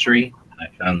guns history. I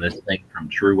found this thing from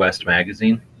True West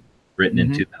magazine, written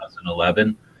in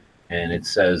 2011, and it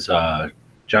says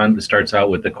John starts out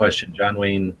with the question: John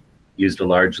Wayne used a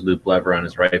large loop lever on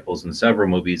his rifles in several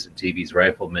movies and TV's.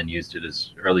 Riflemen used it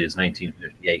as early as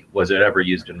 1958. Was it ever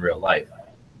used in real life?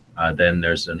 Then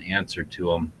there's an answer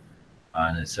to him,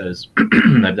 and it says,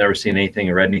 I've never seen anything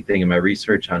or read anything in my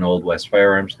research on Old West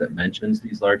firearms that mentions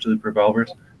these large loop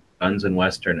revolvers. Guns and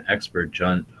Western expert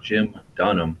Jim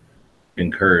Dunham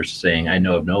concurs, saying, I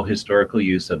know of no historical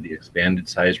use of the expanded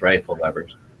size rifle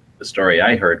levers. The story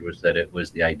I heard was that it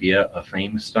was the idea of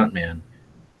famous stuntman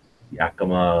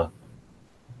Yakima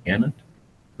Cannon,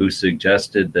 who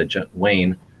suggested that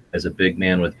Wayne, as a big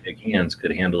man with big hands,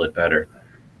 could handle it better.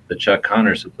 The Chuck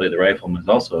Connors, who played the rifleman, was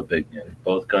also a big man.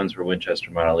 Both guns were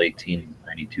Winchester Model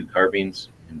 1892 carbines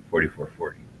in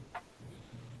 4440.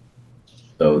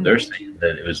 So they're saying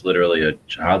that it was literally a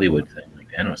Hollywood thing, like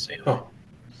Dan was saying. Huh.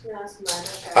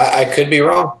 I could be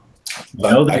wrong.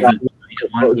 No, But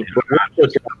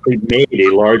They made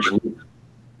a large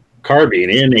carbine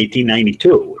in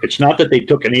 1892. It's not that they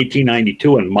took an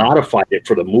 1892 and modified it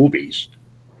for the movies.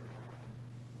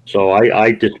 So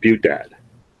I dispute that.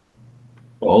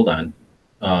 Well, hold on.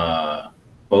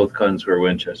 Both guns were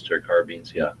Winchester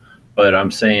carbines, yeah. But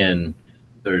I'm saying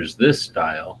there's this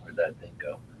style, where'd that thing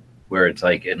go, where it's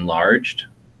like enlarged.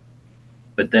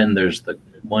 But then there's the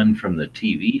one from the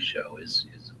TV show is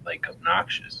like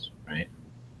obnoxious, right?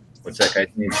 What's that guy's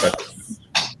name?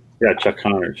 Yeah, Chuck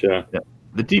Connors, yeah.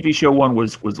 The TV show one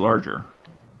was larger.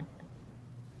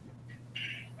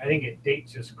 I think it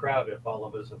dates this crowd if all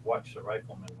of us have watched The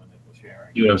Rifleman when it was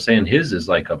airing. You know what I'm saying? His is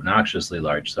like obnoxiously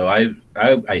large. So I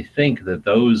think that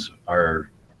those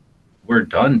were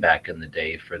done back in the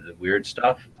day for the weird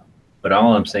stuff. But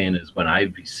all I'm saying is when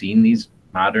I've seen these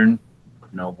modern,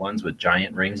 ones with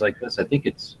giant rings like this, I think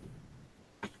it's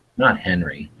not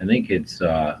Henry. I think it's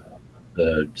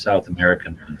the South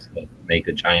American ones that make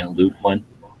a giant loop one.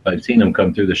 I've seen them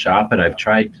come through the shop, and I've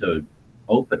tried to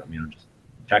open them, just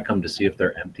check them to see if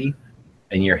they're empty.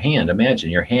 And imagine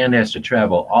your hand has to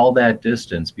travel all that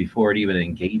distance before it even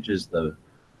engages the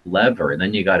lever, and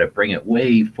then you got to bring it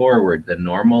way forward than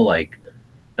normal. Like,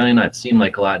 that may not seem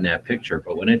like a lot in that picture,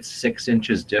 but when it's 6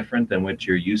 inches different than what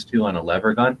you're used to on a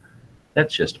lever gun,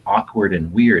 that's just awkward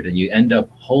and weird. And you end up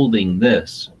holding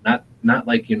this, not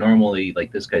like you normally,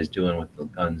 like this guy's doing with the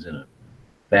guns in a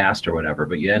fast or whatever,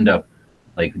 but you end up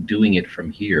like doing it from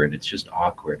here, and it's just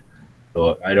awkward.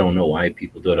 So I don't know why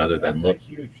people do it other than look.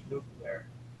 Huge loop there.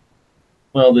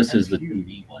 Well, this is the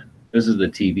TV one. This is the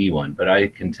TV one, but I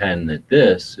contend that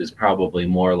this is probably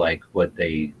more like what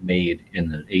they made in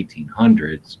the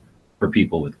 1800s for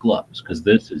people with gloves, because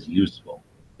this is useful.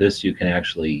 This you can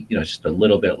actually, just a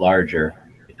little bit larger.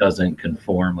 It doesn't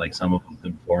conform like some of them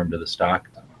conform to the stock.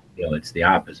 It's the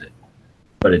opposite.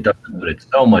 But it doesn't. But it's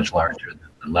so much larger than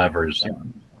the levers.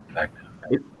 Back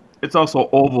then. It's also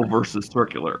oval versus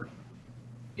circular.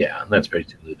 Yeah, that's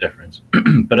basically the difference.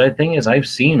 But the thing is, I've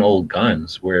seen old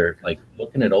guns where, like,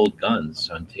 looking at old guns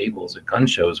on tables at gun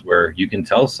shows where you can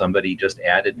tell somebody just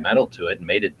added metal to it and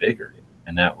made it bigger.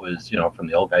 And that was, from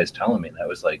the old guys telling me, that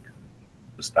was like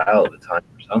the style of the time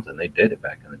or something. They did it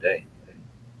back in the day.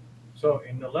 So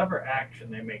in the lever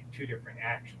action, they make two different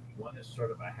actions. One is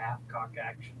sort of a half cock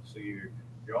action, so you're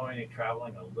only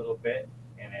traveling a little bit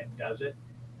and it does it.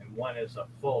 And one is a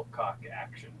full cock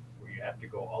action where you have to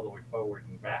go all the way forward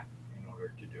and back in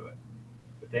order to do it.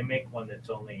 But they make one that's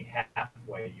only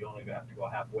halfway. You only have to go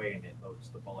halfway and it loads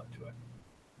the bullet to it.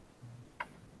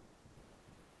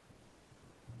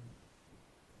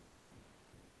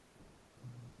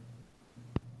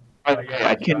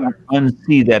 I cannot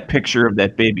unsee that picture of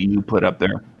that baby you put up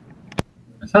there.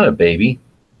 That's not a baby.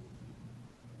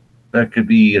 That could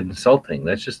be insulting.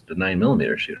 That's just a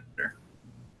 9mm shooter.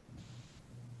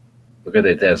 Look at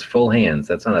it. It has full hands.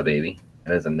 That's not a baby.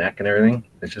 It has a neck and everything.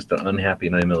 It's just an unhappy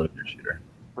 9mm shooter.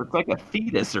 It's like a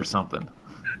fetus or something.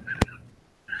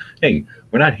 Hey,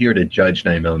 we're not here to judge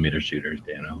 9mm shooters,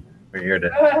 Dano. We're here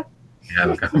to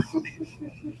have a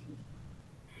conversation.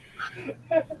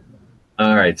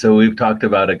 All right, so we've talked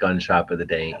about a gun shop of the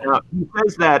day. He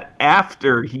says that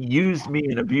after he used me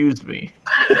and abused me.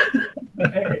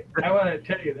 Hey, I want to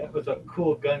tell you that was a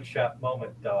cool gun shop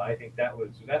moment, though. I think that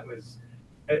was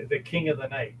the king of the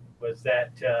night. Was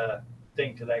that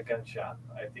thing to that gun shop?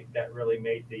 I think that really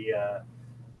made the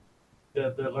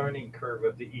learning curve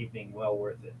of the evening well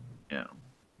worth it. Yeah.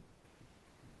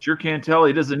 Sure can't tell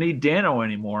he doesn't need Dano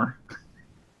anymore.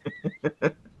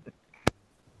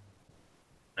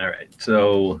 All right,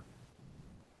 so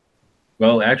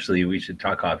Well, actually, we should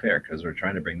talk off air because we're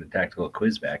trying to bring the tactical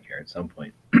quiz back here at some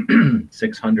point.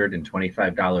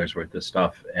 $625 worth of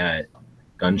stuff at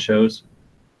gun shows,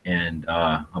 and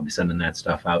I'll be sending that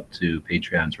stuff out to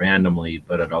Patreons randomly.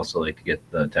 But I'd also like to get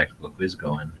the tactical quiz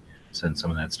going. Send some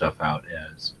of that stuff out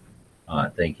as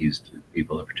thank yous to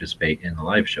people that participate in the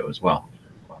live show as well.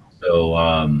 So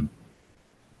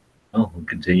we'll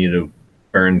continue to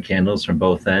burn candles from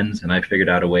both ends, and I figured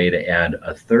out a way to add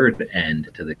a third end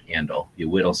to the candle. You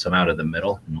whittle some out of the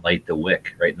middle and light the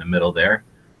wick right in the middle there,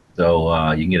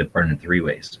 so you can get it burning 3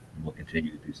 ways. And we'll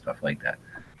continue to do stuff like that.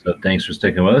 So thanks for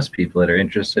sticking with us, people that are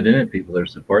interested in it, people that are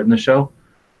supporting the show,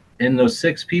 and those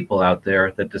 6 people out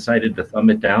there that decided to thumb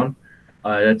it down.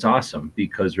 That's awesome,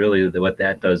 because really what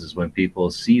that does is when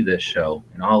people see this show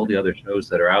and all the other shows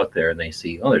that are out there, and they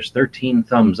see, oh, there's 13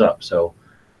 thumbs up, so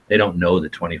they don't know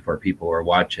that 24 people are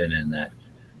watching and that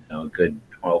a good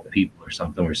 12 people or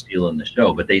something were stealing the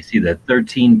show, but they see that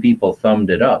 13 people thumbed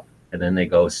it up, and then they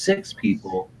go, 6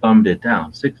 people thumbed it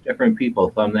down. 6 different people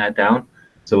thumbed that down.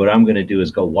 So what I'm going to do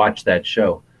is go watch that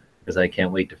show, because I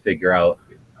can't wait to figure out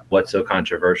what's so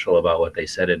controversial about what they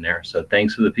said in there. So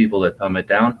thanks to the people that thumb it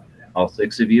down, all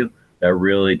 6 of you. That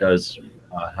really does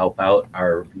help out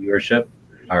our viewership.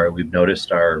 We've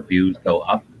noticed our views go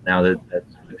up now that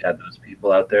we've had those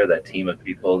people out there, that team of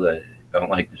people that don't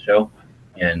like the show.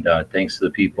 And thanks to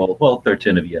the people, well,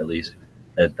 13 of you at least,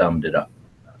 that thumbed it up.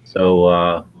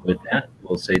 So with that,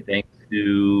 we'll say thanks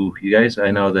to you guys.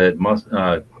 I know that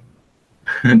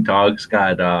Dog's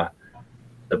got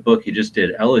the book you just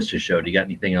did. Ellis just showed. You got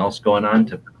anything else going on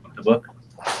to promote the book?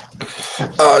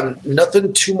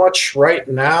 Nothing too much right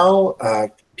now.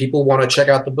 People want to check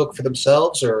out the book for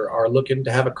themselves or are looking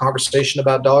to have a conversation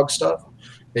about dog stuff,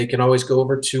 they can always go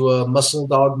over to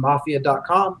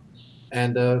muscledogmafia.com,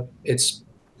 and it's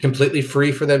completely free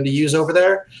for them to use over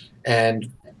there. And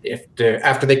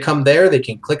after they come there, they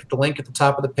can click the link at the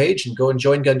top of the page and go and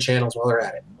join gun channels while they're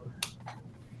at it.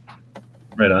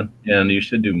 Right on. And you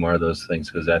should do more of those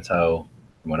things, because that's how,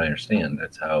 from what I understand,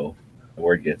 that's how the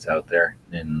word gets out there,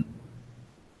 and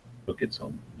book gets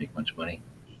home, make a bunch of money.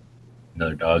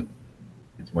 Another dog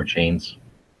gets more chains.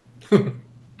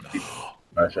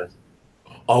 Process.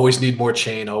 Always need more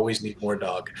chain, always need more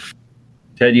dog.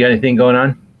 Ted, you got anything going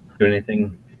on? Do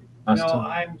anything awesome? No,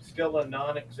 I'm still a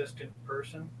non-existent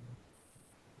person.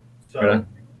 So Right on.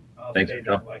 I'll Thanks stay for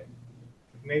that way.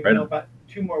 Maybe Right in on. about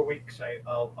 2 more weeks,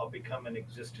 I'll become an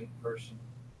existent person.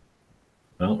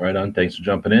 Well, right on. Thanks for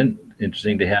jumping in.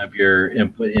 Interesting to have your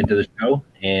input into the show. Well,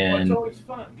 And it's always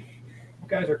fun. You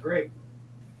guys are great.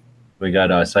 we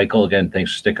got Cycle again.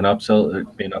 Thanks for sticking up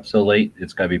being up so late.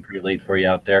 It's got to be pretty late for you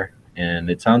out there. And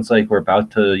it sounds like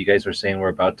you guys are saying we're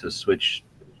about to switch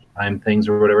time things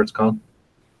or whatever it's called.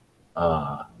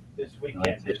 This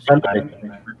weekend.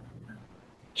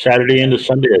 Saturday into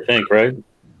Sunday, I think, right?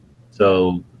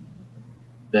 So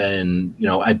then,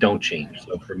 I don't change.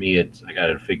 So for me, I got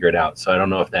to figure it out. So I don't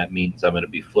know if that means I'm going to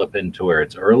be flipping to where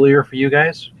it's earlier for you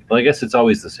guys. Well, I guess it's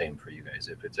always the same for you guys.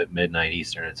 If it's at midnight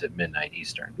Eastern, it's at midnight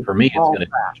Eastern. For me, it's going to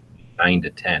be 9 to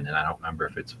 10, and I don't remember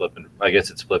if it's flipping. I guess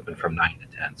it's flipping from 9 to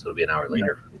 10, so it'll be an hour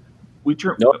later. We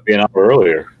turn No, it'd be an hour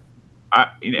earlier.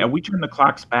 we turn the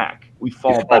clocks back. We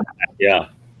fall back. Yeah.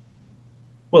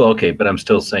 Well, okay, but I'm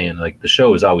still saying, like, the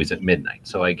show is always at midnight.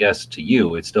 So I guess to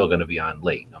you, it's still going to be on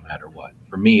late no matter what.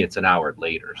 For me, it's an hour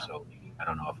later. So I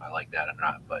don't know if I like that or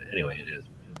not. But anyway, it is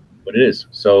what it is.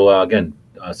 So, again,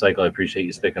 Cycle, I appreciate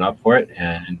you sticking up for it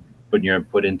and putting your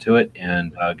input into it.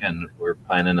 And, again, we're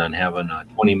planning on having a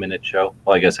 20-minute show.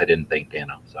 Well, I guess I didn't thank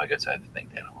Dano. So I guess I have to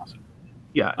thank Dano also.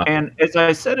 Yeah, and as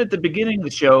I said at the beginning of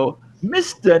the show,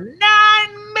 Mr.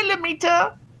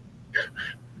 9mm.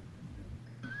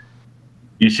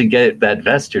 You should get that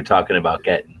vest you're talking about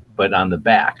getting, but on the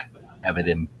back, have it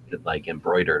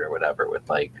embroidered or whatever with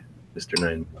like Mr.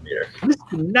 9mm.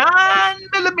 Mr.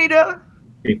 9mm.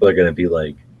 People are gonna be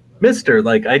like, Mister,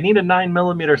 like I need a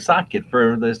 9mm socket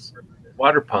for this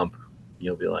water pump.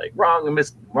 You'll be like, wrong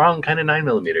kind of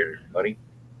 9mm, buddy.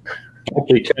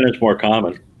 Actually, 10 is more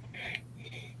common.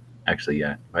 Actually,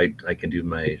 yeah, I can do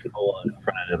my whole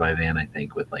front end of my van, I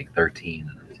think, with like 13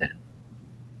 and 10.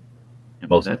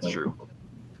 Most That's of them. true.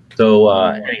 So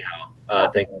anyhow,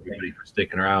 thank everybody for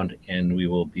sticking around, and we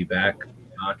will be back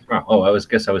tomorrow. Oh, I was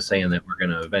saying that we're going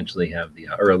to eventually have the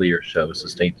earlier shows, so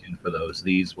stay tuned for those.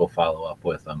 These will follow up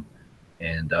with them.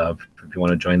 And if you want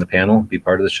to join the panel, be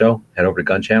part of the show, head over to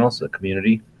Gun Channels, a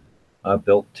community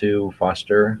built to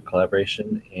foster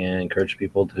collaboration and encourage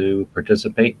people to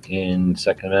participate in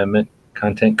Second Amendment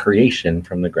content creation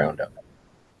from the ground up.